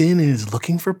Finn. Finn is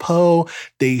looking for Poe.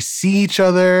 They see each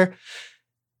other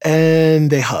and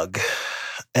they hug.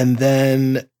 And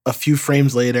then a few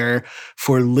frames later,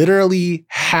 for literally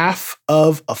half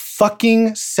of a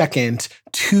fucking second,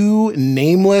 two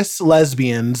nameless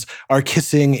lesbians are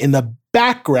kissing in the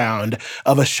background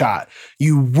of a shot.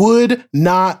 You would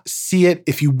not see it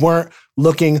if you weren't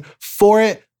looking for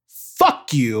it.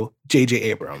 Fuck you, J.J.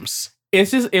 Abrams.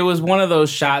 It was one of those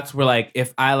shots where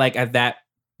if I at that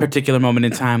particular moment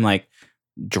in time,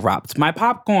 dropped my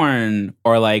popcorn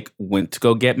or went to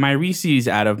go get my Reese's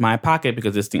out of my pocket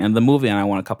because it's the end of the movie and I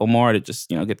want a couple more to just,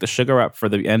 get the sugar up for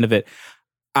the end of it.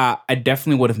 I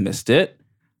definitely would have missed it.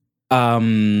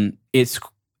 It's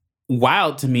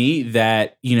wild to me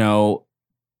that, he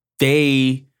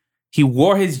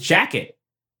wore his jacket.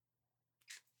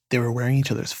 They were wearing each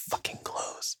other's fucking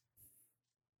clothes.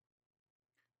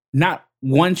 Not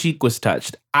one cheek was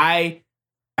touched. I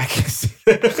can see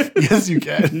that. Yes, you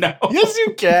can. No. Yes,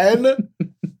 you can.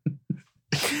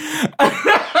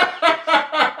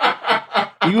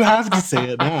 You have to say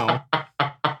it now.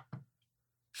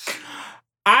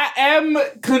 I am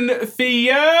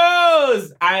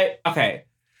confused. Okay.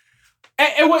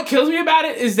 And what kills me about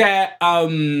it is that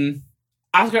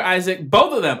Oscar Isaac,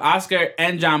 both of them, Oscar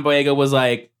and John Boyega, was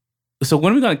like, so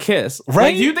when are we gonna kiss? Right?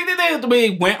 Like, do you think that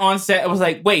they went on set? It was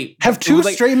like, wait, have two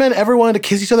straight men ever wanted to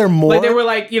kiss each other more? Like they were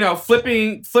like,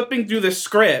 flipping through the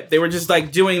script. They were just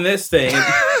like doing this thing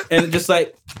and just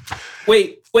like,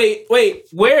 wait,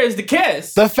 where is the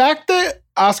kiss? The fact that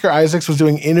Oscar Isaacs was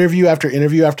doing interview after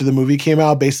interview after the movie came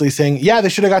out, basically saying, yeah, they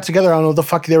should have got together. I don't know what the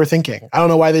fuck they were thinking. I don't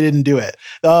know why they didn't do it.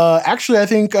 Actually, I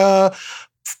think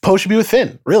Poe should be with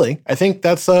Finn, really. I think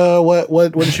that's what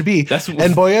it should be.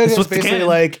 And Boyega is basically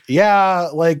like, yeah,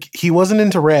 like he wasn't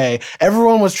into Rey.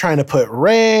 Everyone was trying to put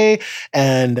Rey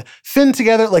and Finn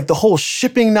together. Like the whole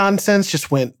shipping nonsense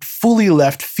just went fully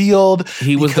left field.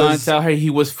 He was going to tell her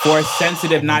he was force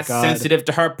sensitive, not sensitive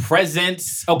to her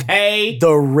presence. Okay. The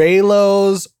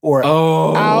Reylos are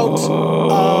out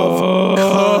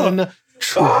of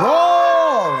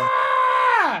control.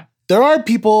 There are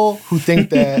people who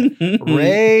think that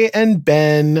Rey and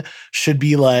Ben should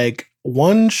be like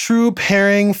one true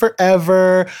pairing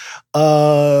forever.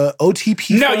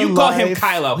 OTP. No, you call him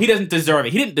Kylo. He doesn't deserve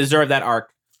it. He didn't deserve that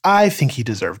arc. I think he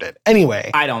deserved it.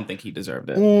 Anyway. I don't think he deserved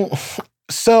it.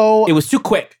 So it was too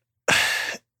quick.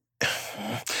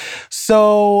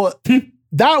 So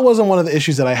that wasn't one of the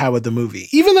issues that I had with the movie.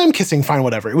 Even them kissing, fine,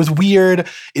 whatever. It was weird.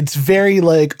 It's very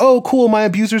like, oh, cool, my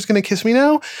abuser's gonna kiss me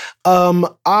now.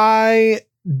 I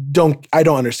don't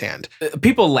understand.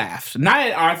 People laughed. Not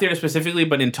at our theater specifically,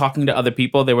 but in talking to other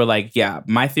people, they were like, yeah,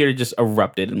 my theater just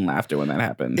erupted in laughter when that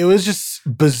happened. It was just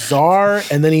bizarre,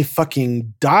 and then he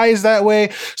fucking dies that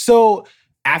way. So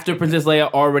after Princess Leia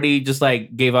already just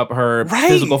like gave up her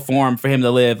physical form for him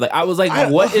to live. Like I was like,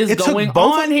 what is going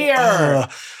on here?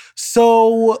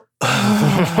 So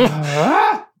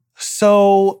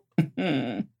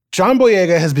John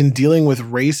Boyega has been dealing with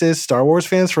racist Star Wars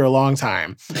fans for a long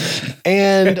time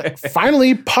and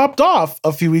finally popped off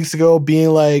a few weeks ago being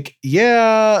like,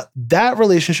 yeah, that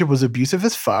relationship was abusive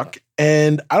as fuck.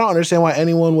 And I don't understand why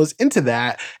anyone was into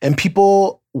that. And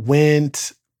people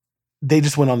they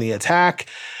just went on the attack.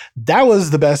 That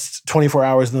was the best 24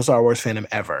 hours in the Star Wars fandom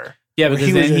ever. Yeah, because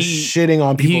he was just shitting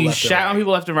on people. He shat on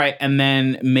people left and right, and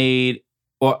then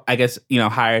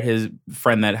hired his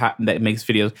friend that makes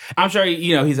videos. I'm sure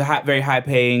he's a very high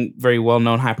paying, very well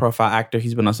known, high profile actor.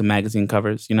 He's been on some magazine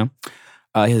covers. He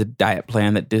has a diet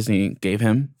plan that Disney gave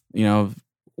him.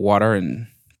 Water and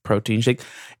protein shake.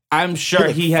 I'm sure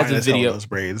he has a video. Those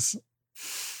braids.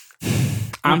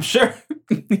 I'm sure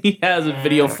he has a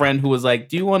video friend who was like,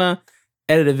 "Do you want to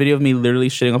edit a video of me literally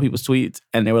shitting on people's tweets?"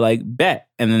 And they were like, "Bet."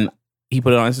 And then he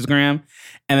put it on Instagram,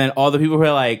 and then all the people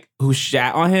who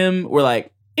shat on him were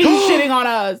like, "He's shitting on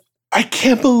us." I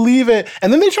can't believe it.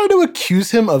 And then they tried to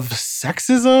accuse him of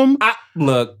sexism.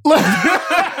 Look,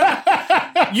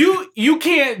 you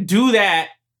can't do that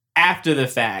after the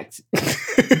fact.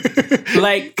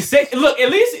 Look,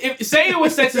 at least if saying it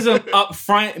was sexism up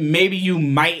front, maybe you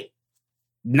might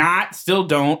still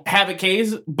don't have a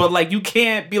case, but you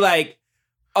can't be like,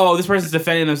 oh, this person's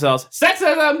defending themselves.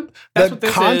 Sexism! That's what this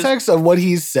is. The context of what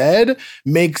he said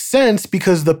makes sense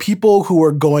because the people who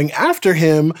are going after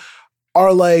him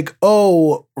are like,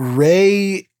 oh,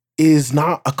 Rey is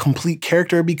not a complete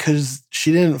character because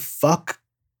she didn't fuck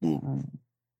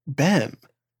Ben.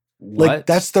 What?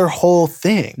 That's their whole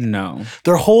thing. No.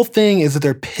 Their whole thing is that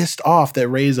they're pissed off that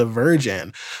Rey's a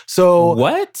virgin. So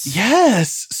what?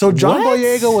 Yes. So John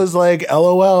Boyega was like,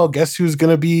 LOL, guess who's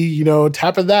gonna be,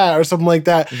 tapping that or something like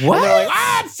that. What? And they're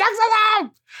like,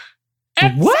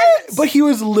 sexism! What? But he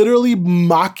was literally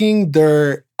mocking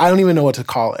their, I don't even know what to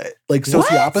call it. Like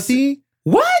sociopathy.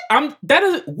 What? That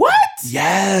is what?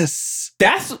 Yes.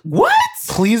 That's what?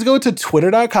 Please go to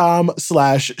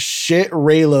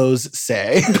twitter.com/shitraylos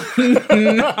say.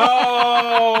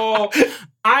 No.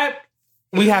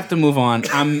 We have to move on.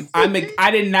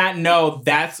 I did not know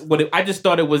that's what I just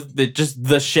thought it was just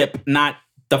the ship, not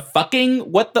the fucking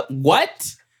what?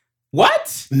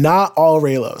 Not all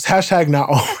Raylos. # not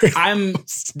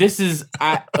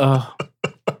all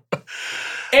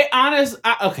Raylos.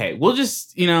 Okay, we'll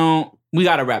just, we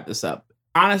got to wrap this up.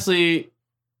 Honestly,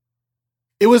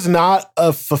 it was not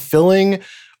a fulfilling,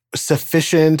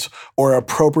 sufficient, or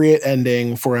appropriate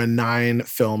ending for a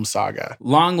 9-film saga.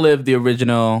 Long live the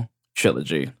original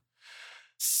trilogy.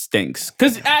 Stinks.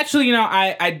 Because actually,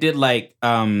 I did like,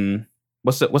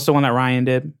 what's the one that Ryan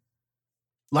did?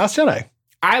 Last Jedi.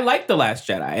 I like The Last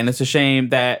Jedi, and it's a shame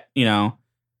that, It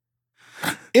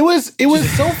was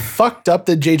so fucked up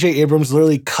that J.J. Abrams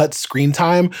literally cut screen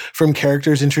time from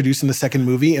characters introduced in the second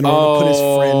movie in order to put his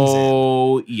friends in.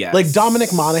 Oh, yes. Like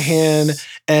Dominic Monaghan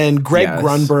And Greg Yes.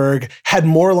 Grunberg had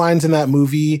more lines in that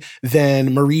movie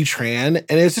than Marie Tran.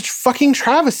 And it's a fucking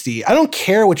travesty. I don't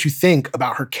care what you think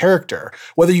about her character,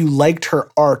 whether you liked her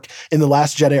arc in The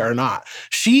Last Jedi or not.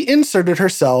 She inserted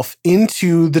herself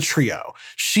into the trio.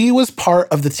 She was part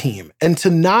of the team. And to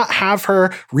not have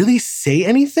her really say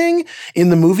anything in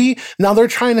the movie, now they're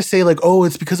trying to say like, oh,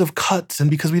 it's because of cuts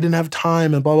and because we didn't have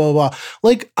time and blah, blah, blah.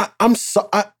 Like, I'm sorry.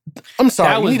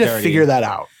 That We was need to dirty. figure that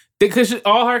out. Because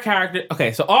all her character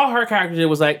did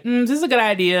was like, this is a good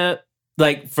idea.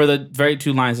 Like for the very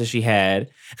 2 lines that she had.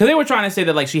 Because they were trying to say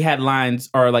that like she had lines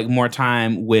or like more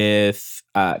time with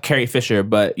Carrie Fisher,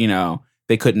 but you know,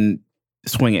 they couldn't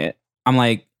swing it. I'm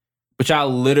like, but y'all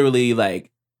literally like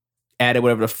added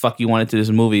whatever the fuck you wanted to this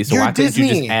movie. So You're why couldn't you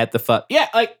Disney. just add the fuck? Yeah,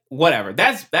 like whatever.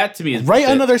 That to me is Write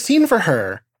bullshit. another scene for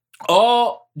her.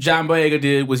 All John Boyega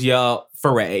did was yell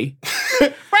for Ray.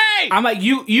 Right. I'm like,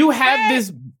 you have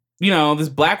this, you know, this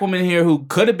black woman here who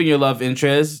could have been your love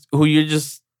interest, who you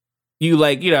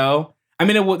like, you know, I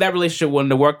mean, that relationship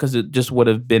wouldn't have worked because it just would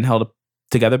have been held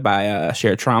together by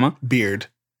shared trauma. Beard.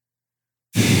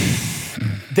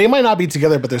 They might not be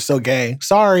together, but they're so gay.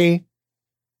 Sorry.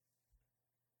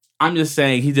 I'm just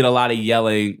saying he did a lot of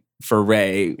yelling for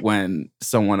Ray when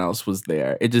someone else was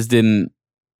there. It just didn't.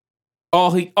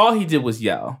 All he did was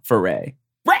yell for Ray.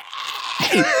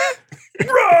 Ray!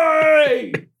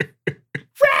 Ray!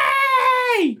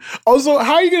 Ray! Also,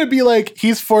 how are you going to be like,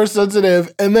 he's force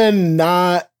sensitive and then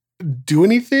not do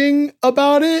anything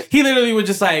about it? He literally was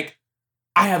just like,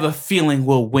 I have a feeling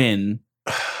we'll win.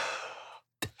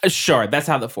 Sure, that's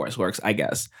how the Force works, I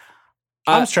guess.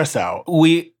 I'm stressed out.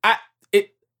 You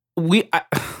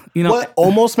know, What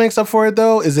almost makes up for it,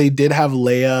 though, is they did have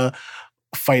Leia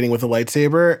fighting with a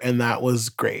lightsaber, and that was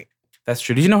great. that's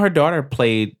true. Did you know her daughter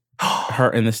played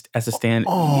her in this as a stand?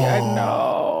 Oh. Yeah, I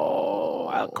know.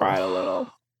 I cried a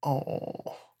little.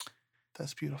 Oh,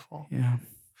 that's beautiful. Yeah.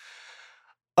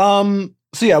 So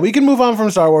yeah, we can move on from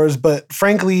Star Wars, but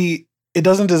frankly, it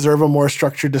doesn't deserve a more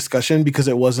structured discussion because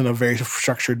it wasn't a very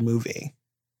structured movie.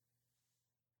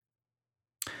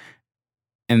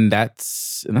 And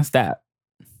that's that.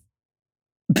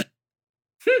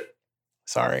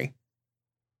 Sorry.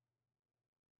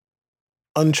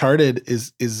 Uncharted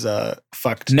is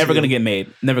fucked. Never too. gonna get made.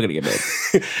 Never gonna get made.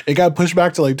 It got pushed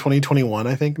back to like 2021,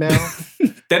 I think now.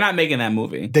 They're not making that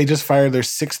movie. They just fired their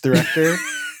 6th director.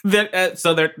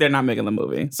 They're not making the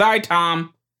movie. Sorry,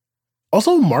 Tom.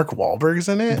 Also, Mark Wahlberg's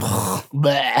in it.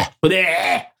 Bleh.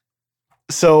 Bleh.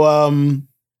 So,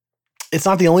 it's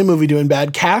not the only movie doing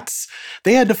bad. Cats,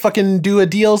 they had to fucking do a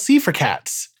DLC for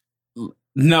Cats.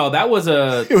 No, that was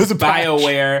It was a patch.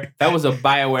 BioWare. That was a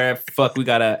BioWare. Fuck, we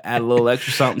gotta add a little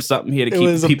extra something here to It keep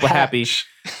was a people happy. patch.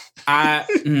 I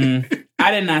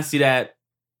did not see that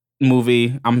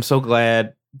movie. I'm so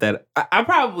glad that I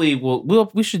probably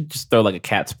will. We should just throw like a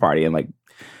Cats party and like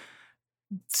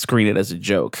screen it as a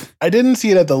joke. I didn't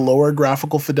see it at the lower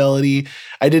graphical fidelity.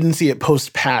 I didn't see it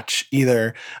post patch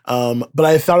either. But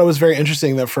I thought it was very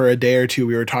interesting that for a day or two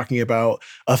we were talking about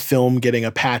a film getting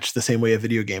a patch the same way a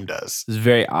video game does. It's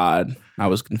very odd. I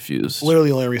was confused.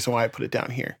 Literally the only reason why I put it down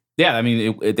here. Yeah, I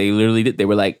mean, they literally did. They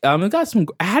were like, it got some.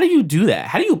 How do you do that?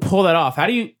 How do you pull that off?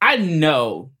 I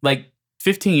know, like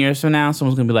 15 years from now,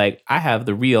 someone's gonna be like, I have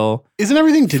the reel. Isn't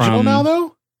everything digital From- now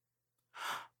though?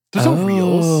 There's no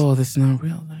reels. Oh, that's not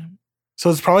real. Then. So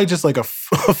it's probably just like a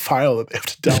file that they have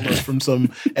to download from some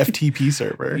FTP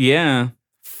server. Yeah.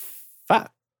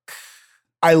 Fuck.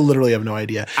 I literally have no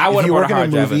idea. I If would've you brought work a in a hard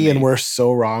drive with movie and me. we're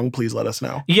so wrong, please let us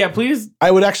know. Yeah, please. I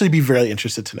would actually be very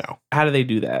interested to know. How do they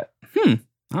do that? I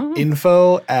don't know.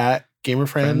 Info at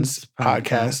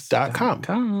gamerfriendspodcast.com.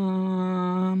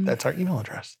 Com. That's our email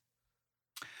address.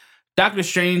 Doctor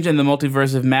Strange and the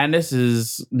Multiverse of Madness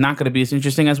is not going to be as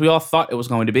interesting as we all thought it was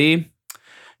going to be.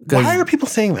 Why are people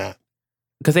saying that?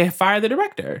 Because they fired the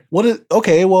director.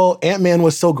 Okay, well, Ant-Man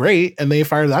was still great, and they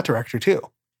fired that director too.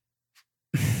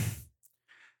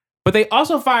 But they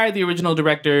also fired the original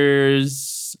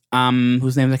directors,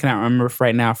 whose names I cannot remember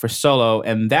right now, for Solo.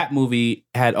 And that movie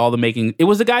had all the making. It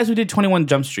was the guys who did 21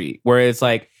 Jump Street, where it's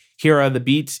like, here are the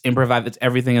beats, improvise, it's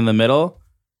everything in the middle.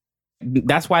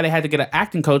 That's why they had to get an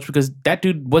acting coach, because that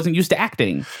dude wasn't used to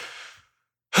acting.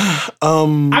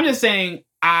 I'm just saying,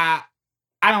 I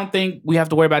don't think we have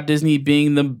to worry about Disney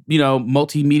being the,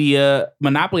 multimedia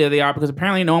monopoly that they are, because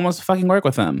apparently no one wants to fucking work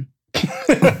with them.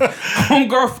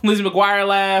 Homegirl from Lizzie McGuire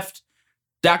left.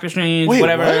 Doctor Strange, Wait,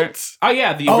 whatever. what? Oh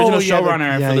yeah, the original yeah,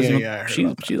 showrunner for Lizzie I heard McGuire.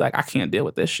 about She's like, I can't deal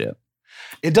with this shit.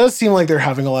 It does seem like they're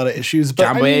having a lot of issues. But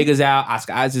John Boyega's out.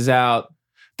 Oscar Isaac is out.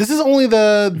 this is only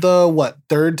the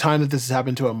third time that this has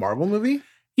happened to a Marvel movie.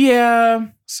 Yeah.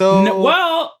 So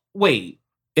Well, wait.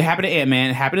 It happened to Ant-Man.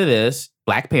 It happened to this.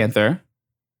 Black Panther.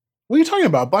 What are you talking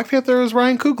about? Black Panther was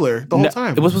Ryan Coogler the whole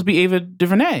time. It was supposed to be Ava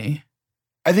DuVernay.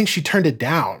 I think she turned it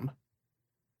down.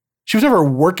 She was never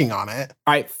working on it.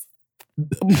 All right.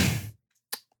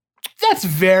 That's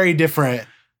very different.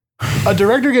 A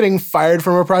director getting fired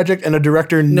from a project and a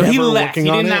director No, never he left. working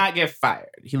on it. He did not get fired.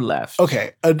 He left.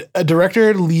 Okay, a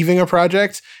director leaving a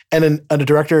project and a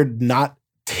director not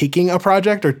taking a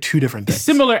project are two different things.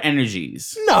 Similar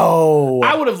energies. No.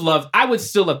 I would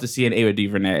still love to see an Ava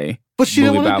DuVernay. But she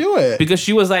didn't want to do it. Because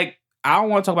she was like, I don't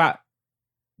want to talk about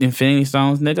Infinity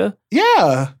Stones, nigga.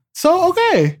 Yeah. So,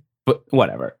 okay. But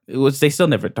whatever. They still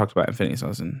never talked about Infinity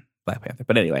Stones in Black Panther.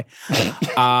 But anyway.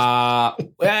 What?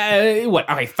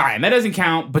 Okay, fine. That doesn't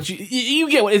count. But you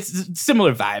get what? It's a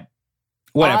similar vibe.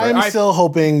 Whatever. I'm still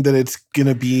hoping that it's going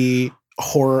to be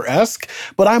horror-esque,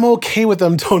 but I'm okay with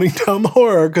them toning down the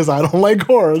horror because I don't like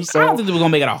horror. So I don't think we're going to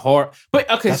make it a horror. But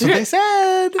okay. That's what they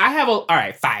said. All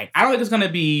right, fine. I don't think it's going to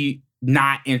be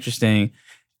not interesting.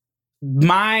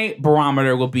 My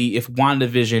barometer will be if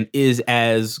WandaVision is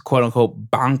as quote unquote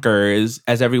bonkers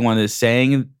as everyone is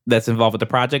saying that's involved with the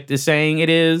project is saying it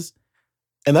is.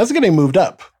 And that's getting moved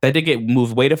up. That did get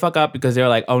moved way the fuck up because they're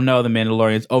like, oh no, The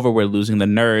Mandalorian's over. We're losing the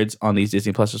nerds on these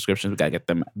Disney Plus subscriptions. We gotta get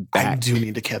them back. I do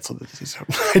need to cancel the Disney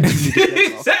subscription. I do need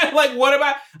to cancel. Like, what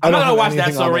about? I'm not gonna watch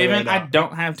that, So Raven. Right, I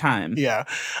don't have time. Yeah.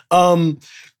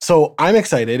 So I'm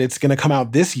excited. It's gonna come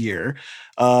out this year.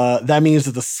 That means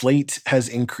that the slate has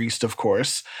increased, of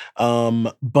course.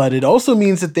 But it also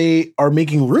means that they are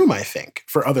making room, I think,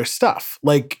 for other stuff.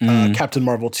 Like Captain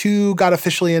Marvel 2 got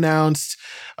officially announced.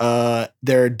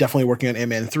 They're definitely working on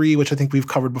Ant-Man 3, which I think we've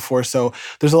covered before. So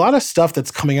there's a lot of stuff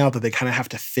that's coming out that they kind of have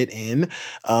to fit in.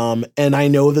 And I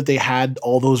know that they had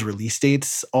all those release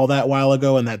dates all that while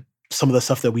ago, and that some of the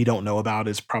stuff that we don't know about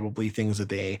is probably things that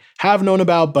they have known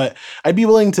about. But I'd be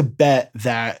willing to bet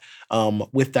that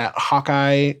with that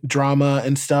Hawkeye drama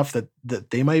and stuff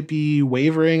that they might be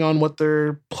wavering on what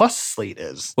their plus slate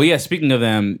is. Well, yeah, speaking of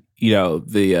them,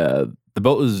 the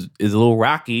boat is a little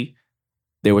rocky.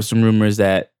 There were some rumors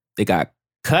that they got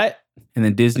cut, and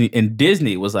then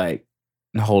Disney was like,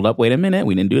 hold up, wait a minute,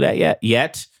 we didn't do that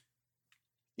yet.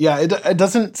 Yeah, it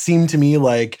doesn't seem to me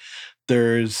like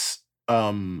there's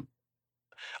a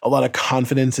lot of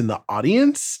confidence in the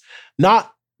audience.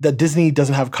 Not that Disney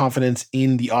doesn't have confidence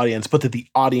in the audience, but that the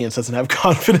audience doesn't have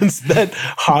confidence that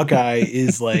Hawkeye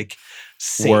is like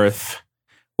safe.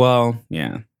 Well,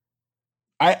 yeah.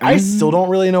 I still don't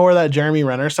really know where that Jeremy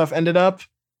Renner stuff ended up.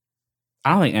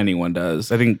 I don't think anyone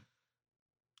does.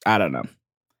 I don't know.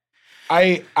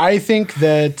 I think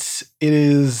that it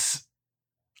is.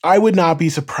 I would not be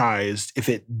surprised if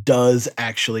it does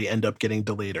actually end up getting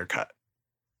delayed or cut.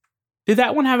 Did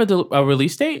that one have a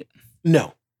release date?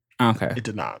 No. Okay. It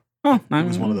did not. Oh, it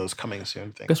was one of those coming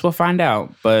soon things. Guess we'll find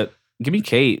out. But give me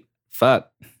Kate.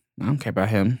 Fuck. I don't care about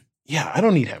him. Yeah, I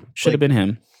don't need him. Should have been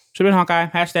him. Should have been Hawkeye.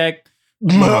 Hashtag.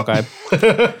 Hawkeye.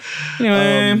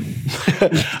 Anyway.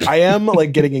 I am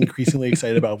like getting increasingly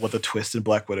excited about what the twist in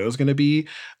Black Widow is going to be.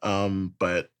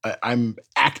 But I'm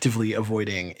actively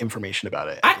avoiding information about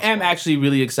it. I am actually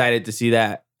really excited to see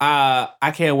that.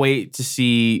 I can't wait to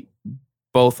see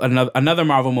both another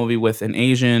Marvel movie with an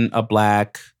Asian, a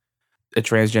Black, a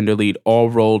transgender lead all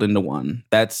rolled into one.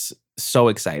 That's so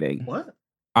exciting. What?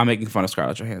 I'm making fun of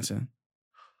Scarlett Johansson.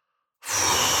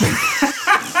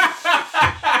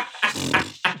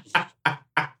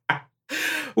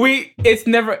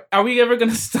 Are we ever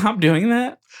gonna stop doing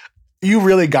that? You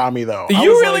really got me though.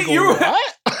 You were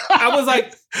what? I was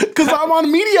like, because I'm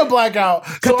on media blackout.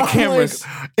 Cut the cameras.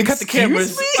 Cut the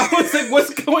cameras. I was like,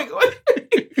 what's going on?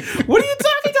 What are you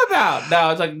talking about? No,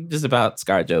 it's like just about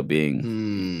ScarJo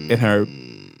being in her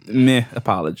meh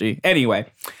apology. Anyway.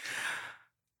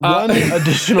 One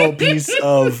additional piece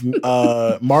of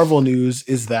Marvel news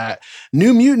is that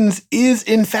New Mutants is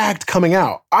in fact coming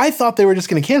out. I thought they were just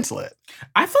going to cancel it.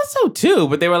 I thought so too,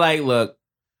 but they were like, look.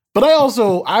 But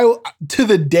I to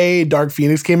the day Dark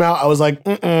Phoenix came out, I was like,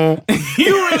 You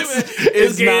really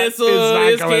it's canceled.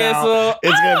 It's canceled.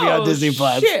 It's going to be on Disney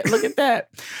Plus. Shit, look at that.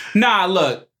 Nah,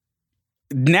 look.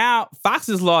 Now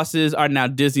Fox's losses are now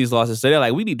Disney's losses, so they're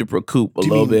like, we need to recoup a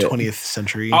little bit. 20th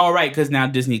century. All right, because now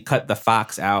Disney cut the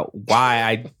Fox out. Why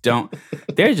I don't?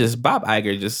 They're just Bob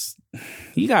Iger.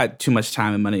 He got too much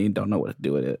time and money and don't know what to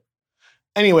do with it.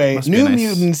 Anyway, New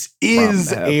Mutants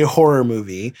is a horror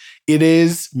movie. It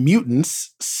is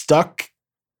mutants stuck,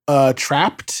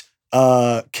 trapped,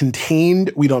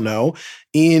 contained, we don't know,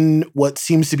 in what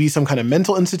seems to be some kind of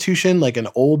mental institution, like an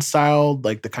old style,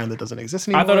 like the kind that doesn't exist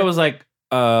anymore. I thought it was like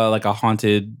a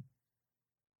haunted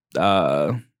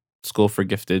school for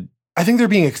gifted I think they're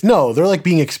being they're like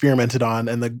being experimented on,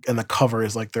 and the cover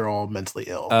is like they're all mentally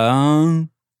ill.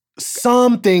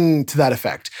 Something to that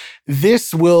effect.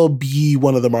 This will be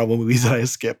one of the Marvel movies that I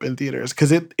skip in theaters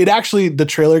because it actually, the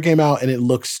trailer came out and it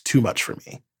looks too much for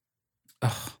me.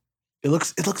 Ugh. It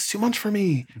looks too much for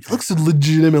me. It looks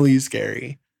legitimately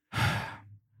scary.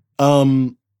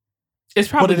 It's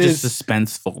probably just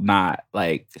suspenseful, not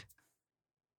like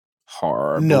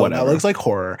horror. No, whatever. that looks like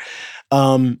horror.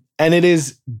 And it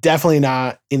is definitely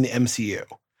not in the MCU.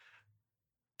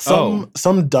 Some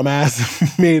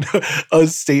dumbass made a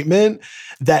statement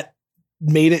that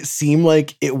made it seem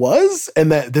like it was,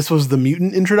 and that this was the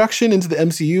mutant introduction into the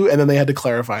MCU, and then they had to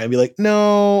clarify and be like,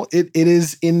 no, it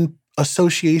is in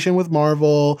association with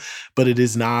Marvel, but it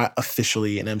is not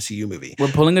officially an MCU movie. We're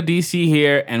pulling a DC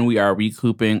here, and we are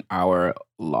recouping our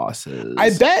losses. I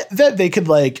bet that they could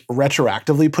like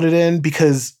retroactively put it in,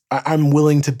 because I'm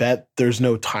willing to bet there's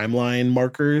no timeline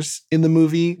markers in the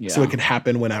movie, so it could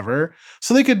happen whenever.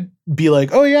 So they could be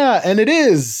like, oh yeah, and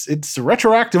it's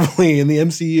retroactively in the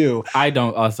MCU. I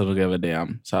don't also give a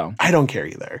damn. So I don't care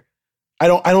either. I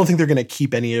don't think they're gonna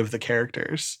keep any of the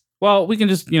characters. Well, we can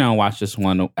just, watch this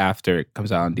one after it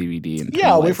comes out on DVD. And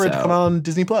I'll wait for it to come out on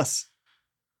Disney Plus.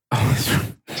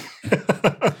 Gotta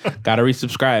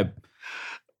resubscribe.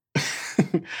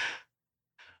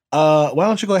 Why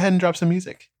don't you go ahead and drop some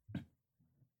music?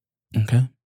 Okay.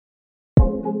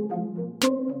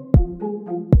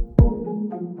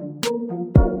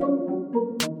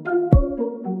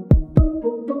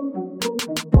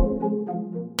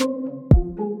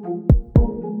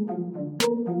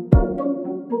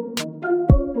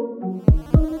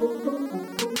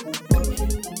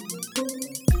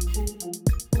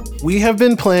 We have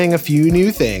been playing a few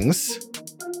new things.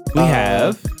 We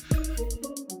have.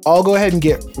 I'll go ahead and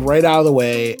get right out of the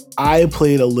way. I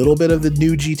played a little bit of the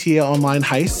new GTA Online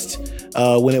Heist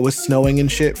when it was snowing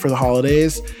and shit for the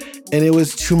holidays, and it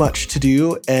was too much to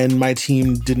do, and my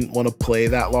team didn't want to play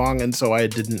that long, and so I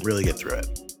didn't really get through it.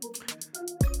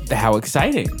 How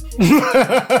exciting.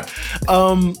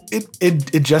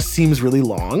 It just seems really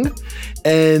long,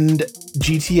 and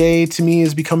GTA to me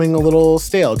is becoming a little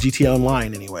stale. GTA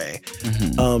Online anyway.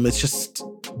 Mm-hmm. It's just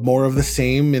more of the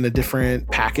same in a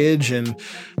different package, and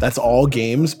that's all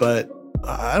games, but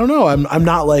I don't know. I'm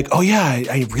not like, oh yeah,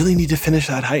 I really need to finish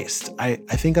that heist. I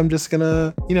think I'm just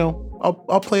gonna,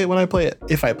 I'll play it when I play it,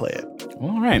 if I play it.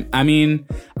 All right. I mean,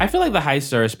 I feel like the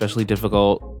heists are especially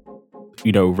difficult,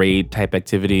 raid type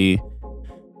activity,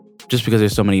 just because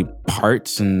there's so many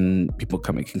parts and people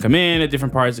can come in at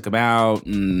different parts to come out.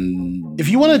 And if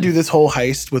you want to do this whole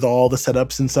heist with all the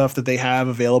setups and stuff that they have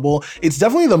available, it's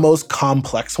definitely the most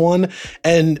complex one.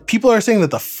 And people are saying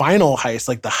that the final heist,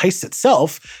 like the heist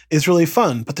itself, is really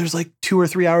fun, but there's like 2 or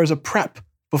 3 hours of prep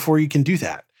before you can do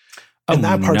that. And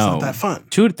that part's not that fun.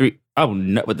 2 to 3. Oh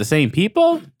no, with the same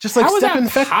people? Just like step and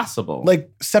fetch possible.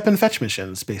 Like step and fetch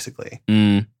missions, basically.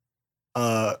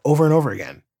 Over and over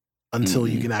again until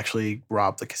you can actually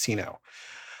rob the casino.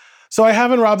 So I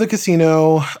haven't robbed the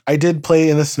casino. I did play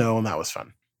in the snow, and that was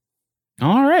fun.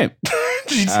 All right.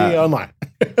 GTA Online.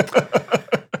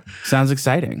 Sounds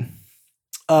exciting.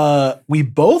 We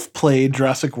both played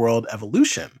Jurassic World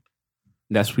Evolution.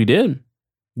 Yes, we did.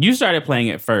 You started playing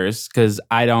it first because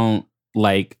I don't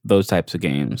like those types of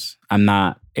games. I'm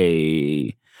not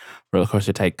a Roller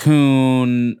Coaster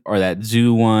Tycoon or that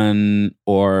zoo one,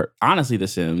 or honestly The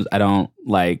Sims. I don't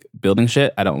like building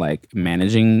shit. I don't like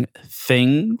managing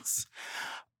things.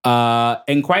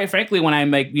 And quite frankly, when I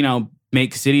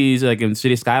make cities, like in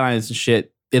city skylines and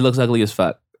shit, it looks ugly as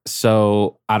fuck.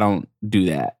 So I don't do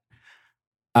that.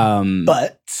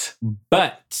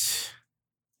 But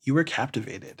you were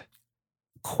captivated.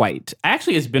 Quite.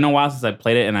 Actually, it's been a while since I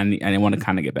played it, and I want to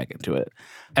kind of get back into it.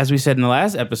 As we said in the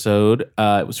last episode,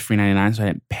 it was free $99, so I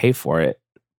didn't pay for it.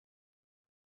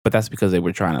 But that's because they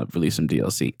were trying to release some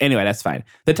DLC. Anyway, that's fine.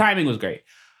 The timing was great.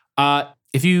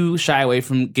 If you shy away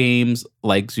from games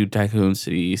like Zoo Tycoon,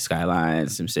 City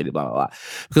Skylines, SimCity, blah, blah, blah,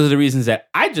 because of the reasons that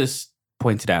I just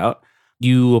pointed out,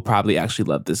 you will probably actually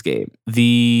love this game.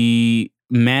 The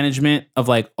management of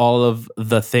like all of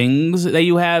the things that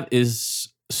you have is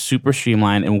super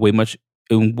streamlined and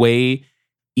way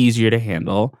easier to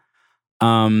handle.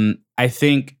 I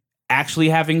think actually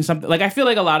having something like, I feel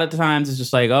like a lot of times it's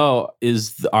just like, oh,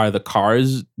 are the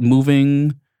cars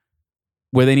moving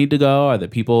where they need to go? Are the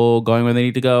people going where they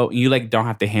need to go? You like don't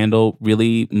have to handle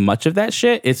really much of that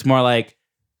shit. It's more like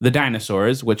the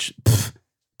dinosaurs, which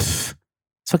it's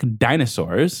fucking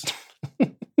dinosaurs.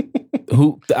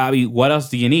 What else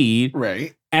do you need?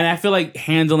 Right. And I feel like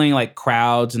handling like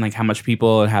crowds and like how much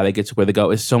people and how they get to where they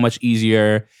go is so much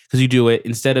easier because you do it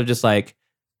instead of just like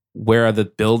where are the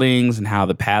buildings and how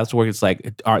the paths work. It's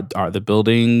like, are the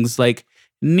buildings like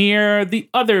near the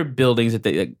other buildings that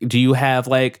they, do you have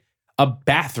like a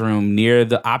bathroom near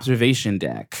the observation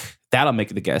deck? That'll make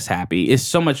the guests happy. It's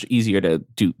so much easier to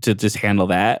just handle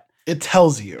that. It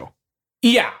tells you.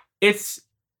 Yeah, it's,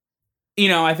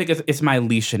 I think it's my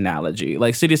leash analogy.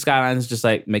 Like City Skylines is just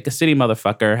like, make a city,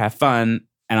 motherfucker, have fun.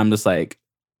 And I'm just like,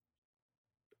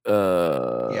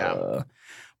 yeah.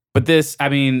 But this, I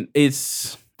mean,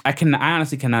 I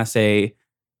honestly cannot say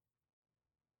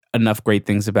enough great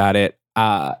things about it.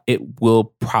 It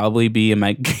will probably be in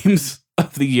my games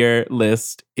of the year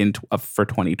list for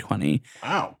 2020.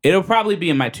 Wow. It'll probably be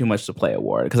in my too much to play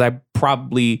award because I'm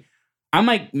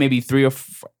like maybe 3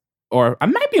 or I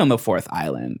might be on the 4th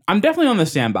island. I'm definitely on the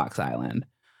sandbox island,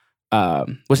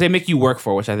 which they make you work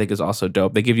for, which I think is also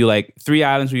dope. They give you like 3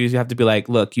 islands where you have to be like,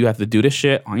 look, you have to do this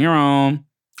shit on your own.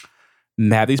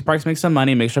 Have these parks make some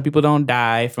money, make sure people don't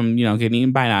die from, getting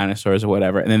eaten by dinosaurs or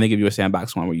whatever. And then they give you a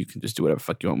sandbox one where you can just do whatever the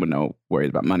fuck you want with no worries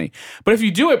about money. But if you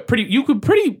do it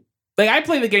like I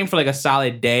played the game for like a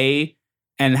solid day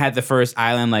and had the first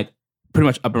island like pretty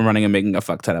much up and running and making a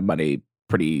fuck ton of money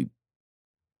pretty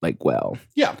like well.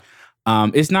 Yeah.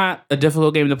 It's not a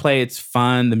difficult game to play. It's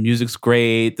fun. The music's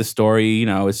great. The story,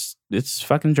 it's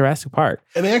fucking Jurassic Park.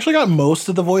 And they actually got most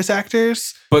of the voice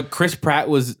actors. But Chris Pratt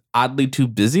was oddly too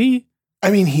busy. I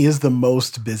mean, he is the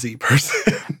most busy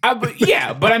person. But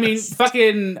I mean,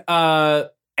 fucking,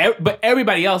 but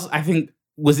everybody else, I think,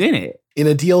 was in it. In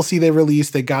a DLC they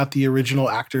released, they got the original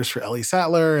actors for Ellie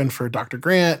Sattler and for Dr.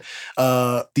 Grant.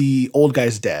 The old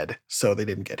guy's dead, so they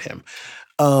didn't get him.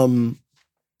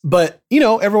 But,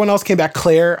 everyone else came back.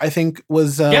 Claire, I think,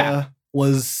 was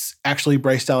actually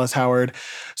Bryce Dallas Howard.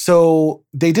 So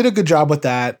they did a good job with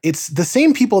that. It's the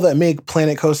same people that make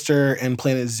Planet Coaster and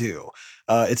Planet Zoo.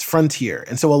 It's Frontier.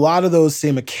 And so a lot of those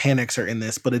same mechanics are in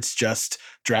this, but it's just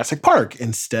Jurassic Park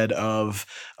instead of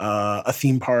a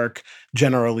theme park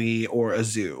generally or a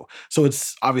zoo. So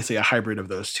it's obviously a hybrid of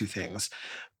those two things.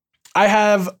 I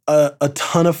have a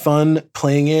ton of fun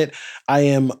playing it. I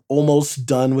am almost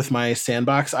done with my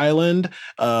sandbox island,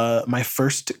 my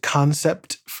first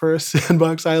concept for a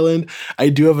sandbox island. I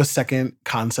do have a second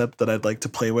concept that I'd like to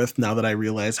play with now that I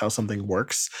realize how something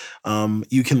works.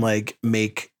 You can like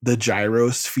make the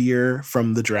gyrosphere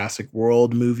from the Jurassic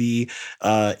World movie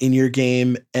in your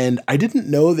game. And I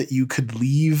didn't know that you could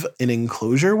leave an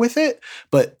enclosure with it,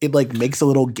 but it like makes a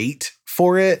little gate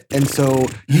for it. And so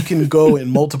you can go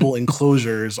in multiple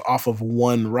enclosures off of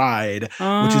one ride, which is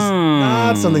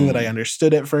not something that I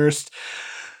understood at first.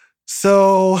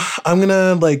 So I'm going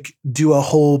to like do a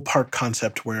whole park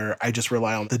concept where I just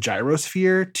rely on the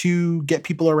gyrosphere to get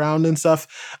people around and stuff.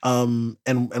 And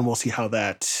we'll see how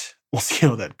that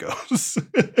goes.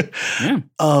 Yeah.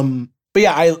 But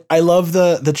yeah, I love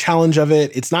the challenge of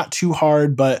it. It's not too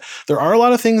hard, but there are a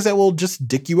lot of things that will just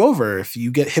dick you over. If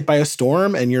you get hit by a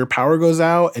storm and your power goes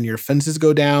out and your fences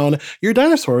go down, your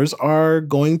dinosaurs are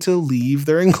going to leave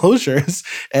their enclosures,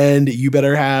 and you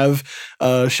better have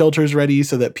shelters ready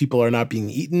so that people are not being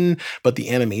eaten. But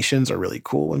the animations are really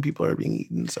cool when people are being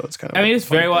eaten, so it's kind of. I mean, it's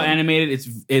very well animated.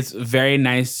 It's very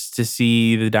nice to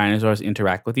see the dinosaurs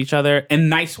interact with each other in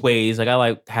nice ways. Like I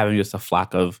like having just a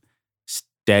flock of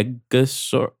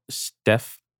Stegosaur,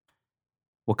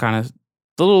 what kind of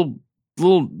the little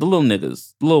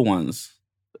niggas, the little ones?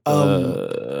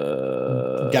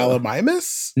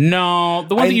 Gallimimus? No,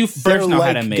 the one that you first know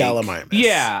how to make. Gallimimus.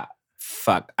 Yeah,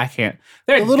 fuck, I can't.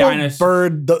 They're the little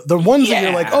bird, the ones that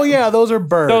you're like, oh yeah, those are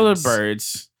birds. Those are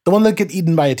birds. The one that get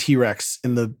eaten by a T-Rex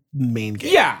in the main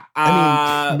game. Yeah,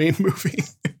 I mean, main movie.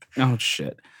 Oh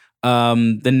shit.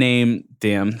 The name,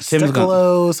 damn,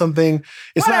 Stekalo something.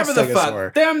 It's whatever not the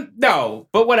fuck. Them, no,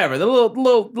 but whatever. The little we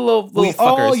fuckers.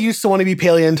 all used to want to be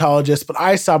paleontologists, but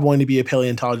I stopped wanting to be a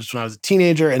paleontologist when I was a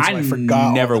teenager, and so I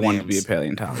forgot. Never all the wanted names. to be a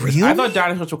paleontologist. Really? I thought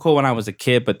dinosaurs were cool when I was a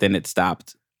kid, but then it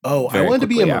stopped. Oh, I wanted to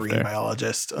be a marine after.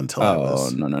 biologist until I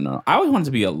was. Oh, no. I always wanted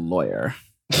to be a lawyer.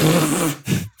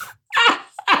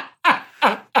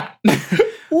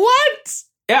 What?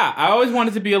 Yeah, I always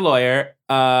wanted to be a lawyer.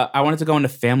 I wanted to go into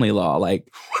family law, like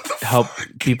help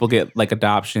people get like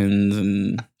adoptions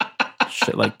and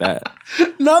shit like that.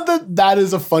 Not that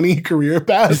is a funny career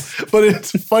path, but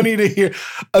it's funny to hear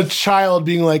a child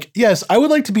being like, yes, I would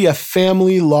like to be a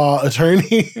family law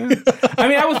attorney. I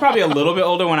mean, I was probably a little bit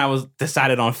older when I was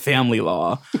decided on family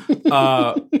law.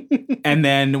 And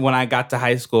then when I got to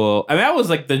high school, I mean, that was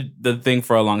like the thing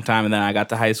for a long time. And then I got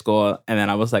to high school and then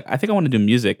I was like, I think I want to do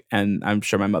music. And I'm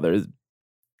sure my mother is,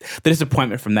 the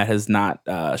disappointment from that has not,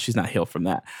 she's not healed from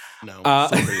that. No, I'm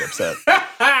still pretty upset.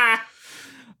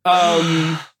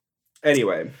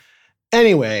 Anyway.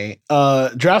 Anyway,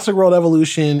 Jurassic World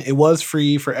Evolution, it was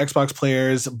free for Xbox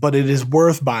players, but it is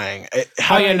worth buying.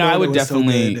 I would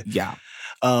definitely, so yeah.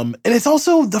 And it's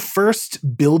also the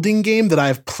first building game that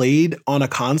I've played on a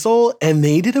console, and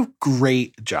they did a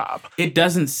great job. It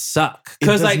doesn't suck. It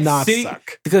does not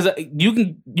suck. Because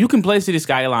you can play City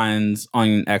Skylines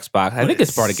on Xbox. I think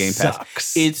it's part of Game Pass.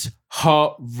 Sucks. It's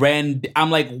horrendous. I'm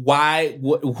like, why?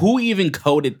 Who even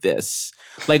coded this?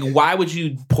 Like, why would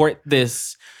you port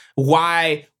this?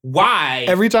 Why?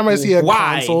 Every time I see a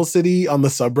console city on the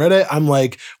subreddit, I'm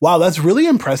like, wow, that's really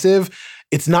impressive.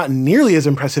 It's not nearly as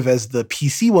impressive as the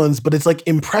PC ones, but it's like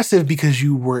impressive because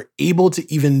you were able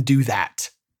to even do that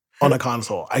on a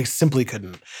console. I simply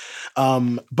couldn't.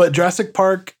 But Jurassic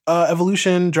Park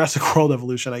Evolution, Jurassic World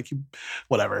Evolution,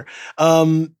 whatever.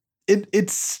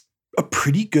 It's a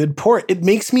pretty good port. It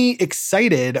makes me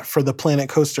excited for the Planet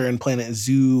Coaster and Planet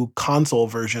Zoo console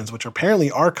versions, which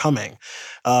apparently are coming.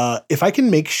 If I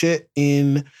can make shit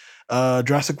in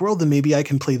Jurassic World, then maybe I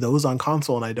can play those on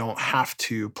console and I don't have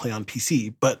to play on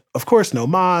PC. But of course, no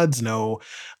mods, no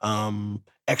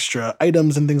extra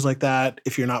items and things like that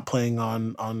if you're not playing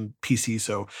on PC.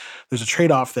 So there's a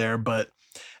trade-off there, but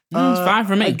it's fine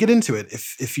for me. I'd get into it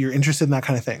if you're interested in that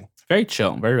kind of thing. Very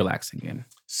chill, very relaxing game.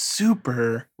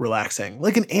 Super relaxing,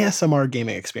 like an ASMR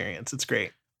gaming experience. It's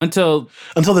great until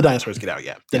the dinosaurs get out.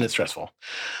 Yeah, then it's stressful.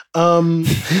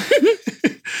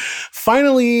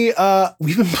 Finally,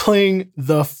 we've been playing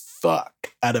the fuck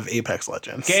out of Apex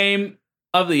Legends. Game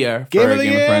of the year. Game of the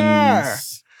year.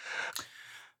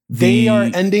 They are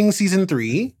ending season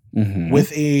 3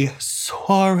 with a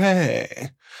soiree.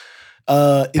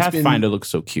 Pathfinder looks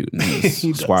so cute in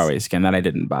his soiree skin that I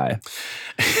didn't buy.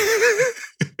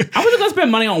 I wasn't gonna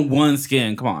spend money on one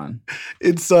skin. Come on.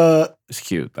 It's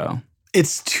cute though.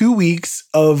 It's 2 weeks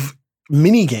of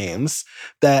mini games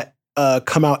that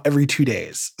come out every 2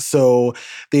 days. So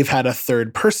they've had a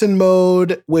third person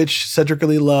mode, which Cedric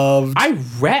really loved. I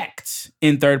wrecked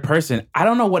in third person. I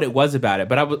don't know what it was about it,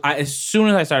 but as soon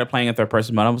as I started playing in third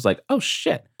person mode, I was like, oh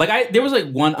shit. Like there was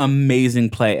like one amazing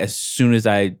play as soon as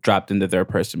I dropped into third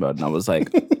person mode, and I was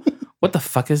like, what the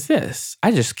fuck is this?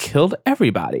 I just killed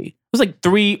everybody. It was like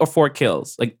 3 or 4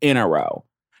 kills, like in a row.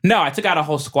 No, I took out a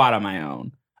whole squad on my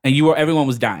own. And everyone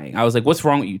was dying. I was like, what's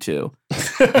wrong with you two?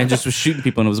 And just was shooting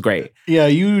people, and it was great. Yeah,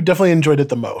 you definitely enjoyed it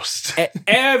the most.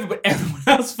 Everyone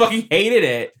else fucking hated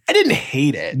it. I didn't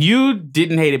hate it. You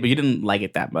didn't hate it, but you didn't like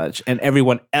it that much. And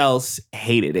everyone else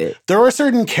hated it. There were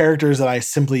certain characters that I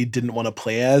simply didn't want to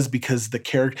play as because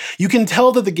you can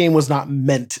tell that the game was not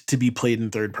meant to be played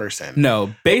in third person.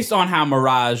 No, based on how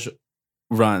Mirage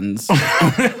runs.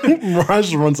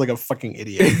 Mirage runs like a fucking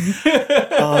idiot.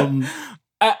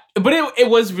 But it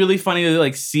was really funny to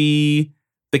like see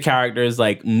the characters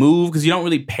like move because you don't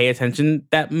really pay attention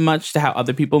that much to how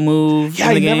other people move. Yeah,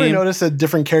 I never noticed that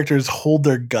different characters hold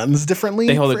their guns differently.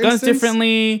 They hold their guns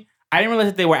differently. I didn't realize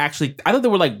that they were actually. I thought they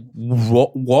were like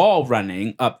wall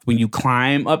running up when you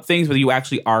climb up things, but you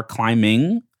actually are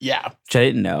climbing. Yeah, which I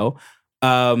didn't know.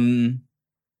 A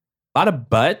lot of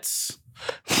butts.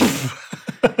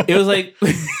 It was like,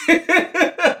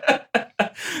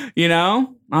 you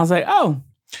know, I was like, oh.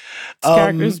 This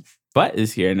character's butt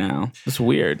is here now. It's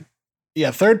weird. Yeah,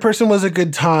 third person was a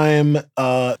good time.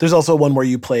 There's also one where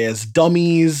you play as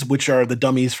dummies, which are the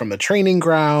dummies from the training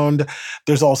ground.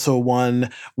 There's also one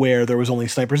where there was only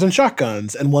snipers and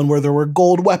shotguns, and one where there were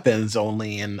gold weapons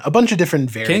only, and a bunch of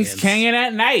different variants. King's Canyon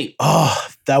at night. Oh,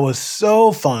 that was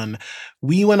so fun.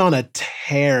 We went on a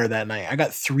tear that night. I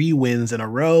got 3 wins in a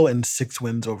row and 6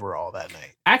 wins overall that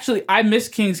night. Actually, I miss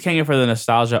King's Canyon for the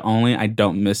nostalgia only. I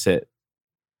don't miss it.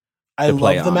 I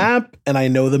love the map, and I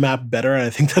know the map better, and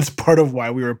I think that's part of why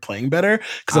we were playing better,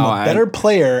 because I'm a better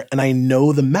player, and I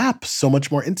know the map so much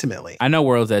more intimately. I know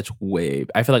World's Edge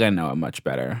I feel like I know it much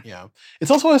better. Yeah. It's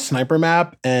also a sniper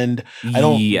map, and I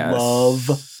don't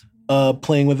love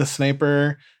playing with a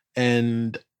sniper, but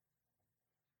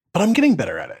I'm getting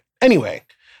better at it. Anyway,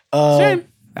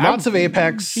 lots of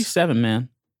Apex. She's 7, man.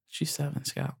 She's 7,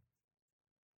 Scout.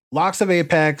 Lots of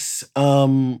Apex.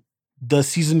 The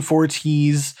season 4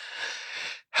 tease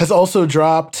has also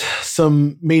dropped.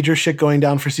 Some major shit going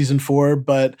down for season 4,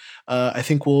 but I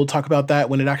think we'll talk about that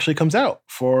when it actually comes out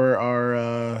for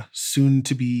our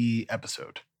soon-to-be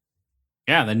episode.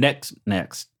 Yeah, the next.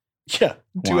 Yeah,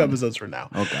 2 episodes from now.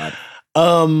 Oh, God.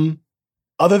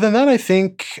 Other than that, I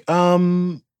think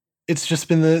it's just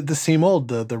been the same old,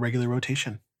 the regular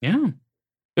rotation. Yeah.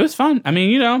 It was fun. I mean,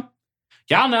 you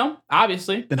Y'all know,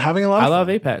 obviously. Been having a lot of fun. I love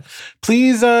Apex.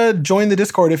 Please join the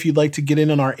Discord if you'd like to get in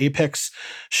on our Apex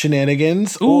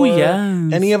shenanigans. Ooh, or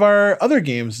yes. any of our other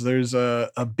games. There's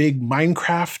a big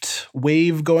Minecraft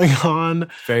wave going on.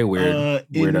 Very weird.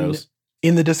 Weirdos.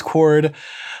 In the Discord.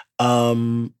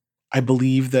 I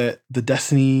believe that the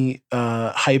Destiny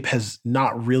hype has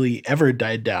not really ever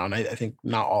died down. I think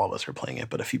not all of us are playing it,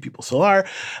 but a few people still are.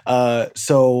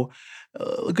 So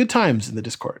good times in the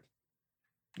Discord.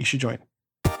 You should join.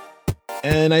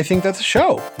 And I think that's a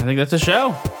show.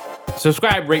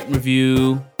 Subscribe, rate,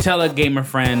 review, tell a gamer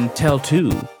friend, tell two.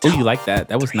 Oh, you like that?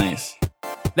 That was nice.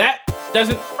 That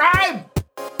doesn't rhyme.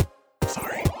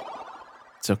 Sorry.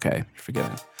 It's okay. You're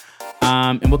forgiven.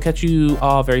 And we'll catch you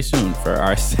all very soon for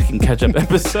our second catch-up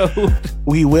episode.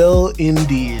 We will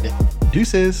indeed.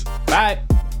 Deuces. Bye.